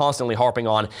have been constantly harping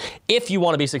on, if you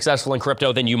want to be successful in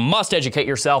crypto, then you must educate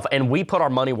yourself, and we put our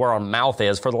money where our mouth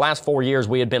is. For the last 4 years,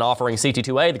 we had been offering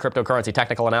CT2A, the Cryptocurrency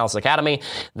Technical Analysis Academy.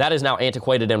 That is now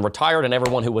antiquated and retired, and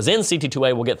everyone who was in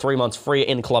CT2A will get 3 months free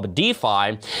in Club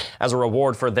DeFi as a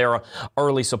reward for their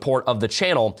early support of the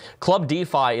channel. Club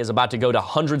DeFi is about to go to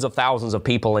hundreds of thousands of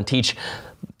people and teach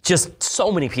just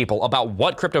so many people about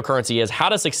what cryptocurrency is, how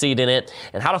to succeed in it,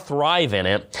 and how to thrive in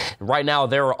it. Right now,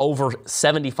 there are over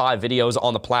 75 videos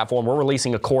on the platform. We're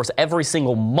releasing a course every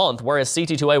single month, whereas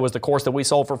CT2A was the course that we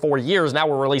sold for 4 years. Now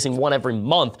we're releasing one every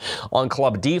month on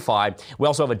Club DeFi. We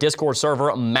also have a Discord server,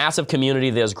 a massive community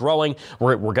that is growing.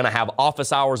 We're going to have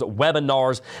office hours,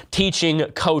 webinars, teaching,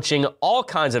 coaching, all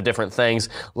kinds of different things.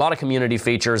 A lot of community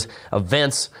features,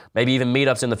 events, maybe even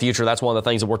meetups in the future. That's one of the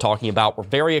things that we're talking about. We're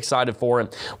very excited for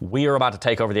it. We are about to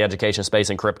take over the education space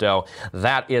in crypto.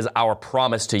 That is our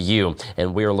promise to you,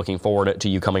 and we are looking forward to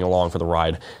you coming along for the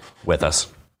ride with us.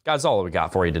 Guys, that's all that we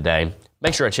got for you today.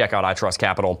 Make sure to check out iTrust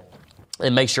Capital.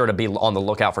 And make sure to be on the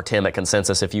lookout for Tim at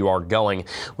Consensus if you are going.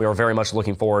 We are very much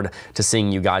looking forward to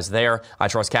seeing you guys there.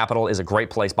 iTrust Capital is a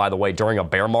great place, by the way, during a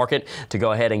bear market to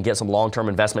go ahead and get some long-term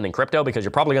investment in crypto because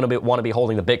you're probably going to want to be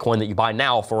holding the Bitcoin that you buy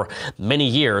now for many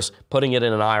years. Putting it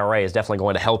in an IRA is definitely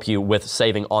going to help you with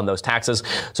saving on those taxes.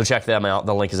 So check them out.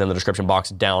 The link is in the description box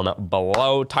down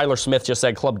below. Tyler Smith just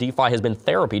said Club DeFi has been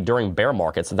therapy during bear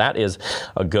markets. That is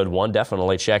a good one.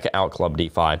 Definitely check out Club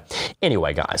DeFi.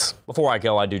 Anyway, guys, before I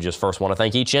go, I do just first want to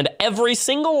thank each and every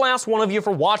single last one of you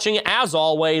for watching. As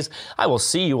always, I will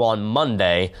see you on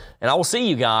Monday, and I will see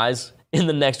you guys in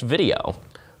the next video.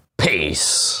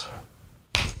 Peace.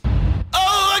 We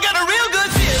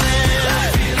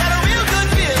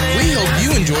hope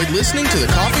you enjoyed listening to the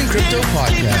Coffee and Crypto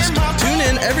podcast. Tune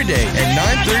in every day at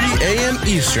 9:30 a.m.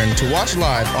 Eastern to watch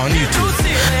live on YouTube.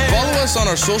 Follow us on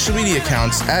our social media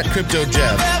accounts at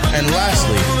CryptoJeb. And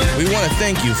lastly, we want to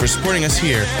thank you for supporting us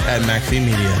here at McAfee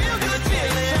Media.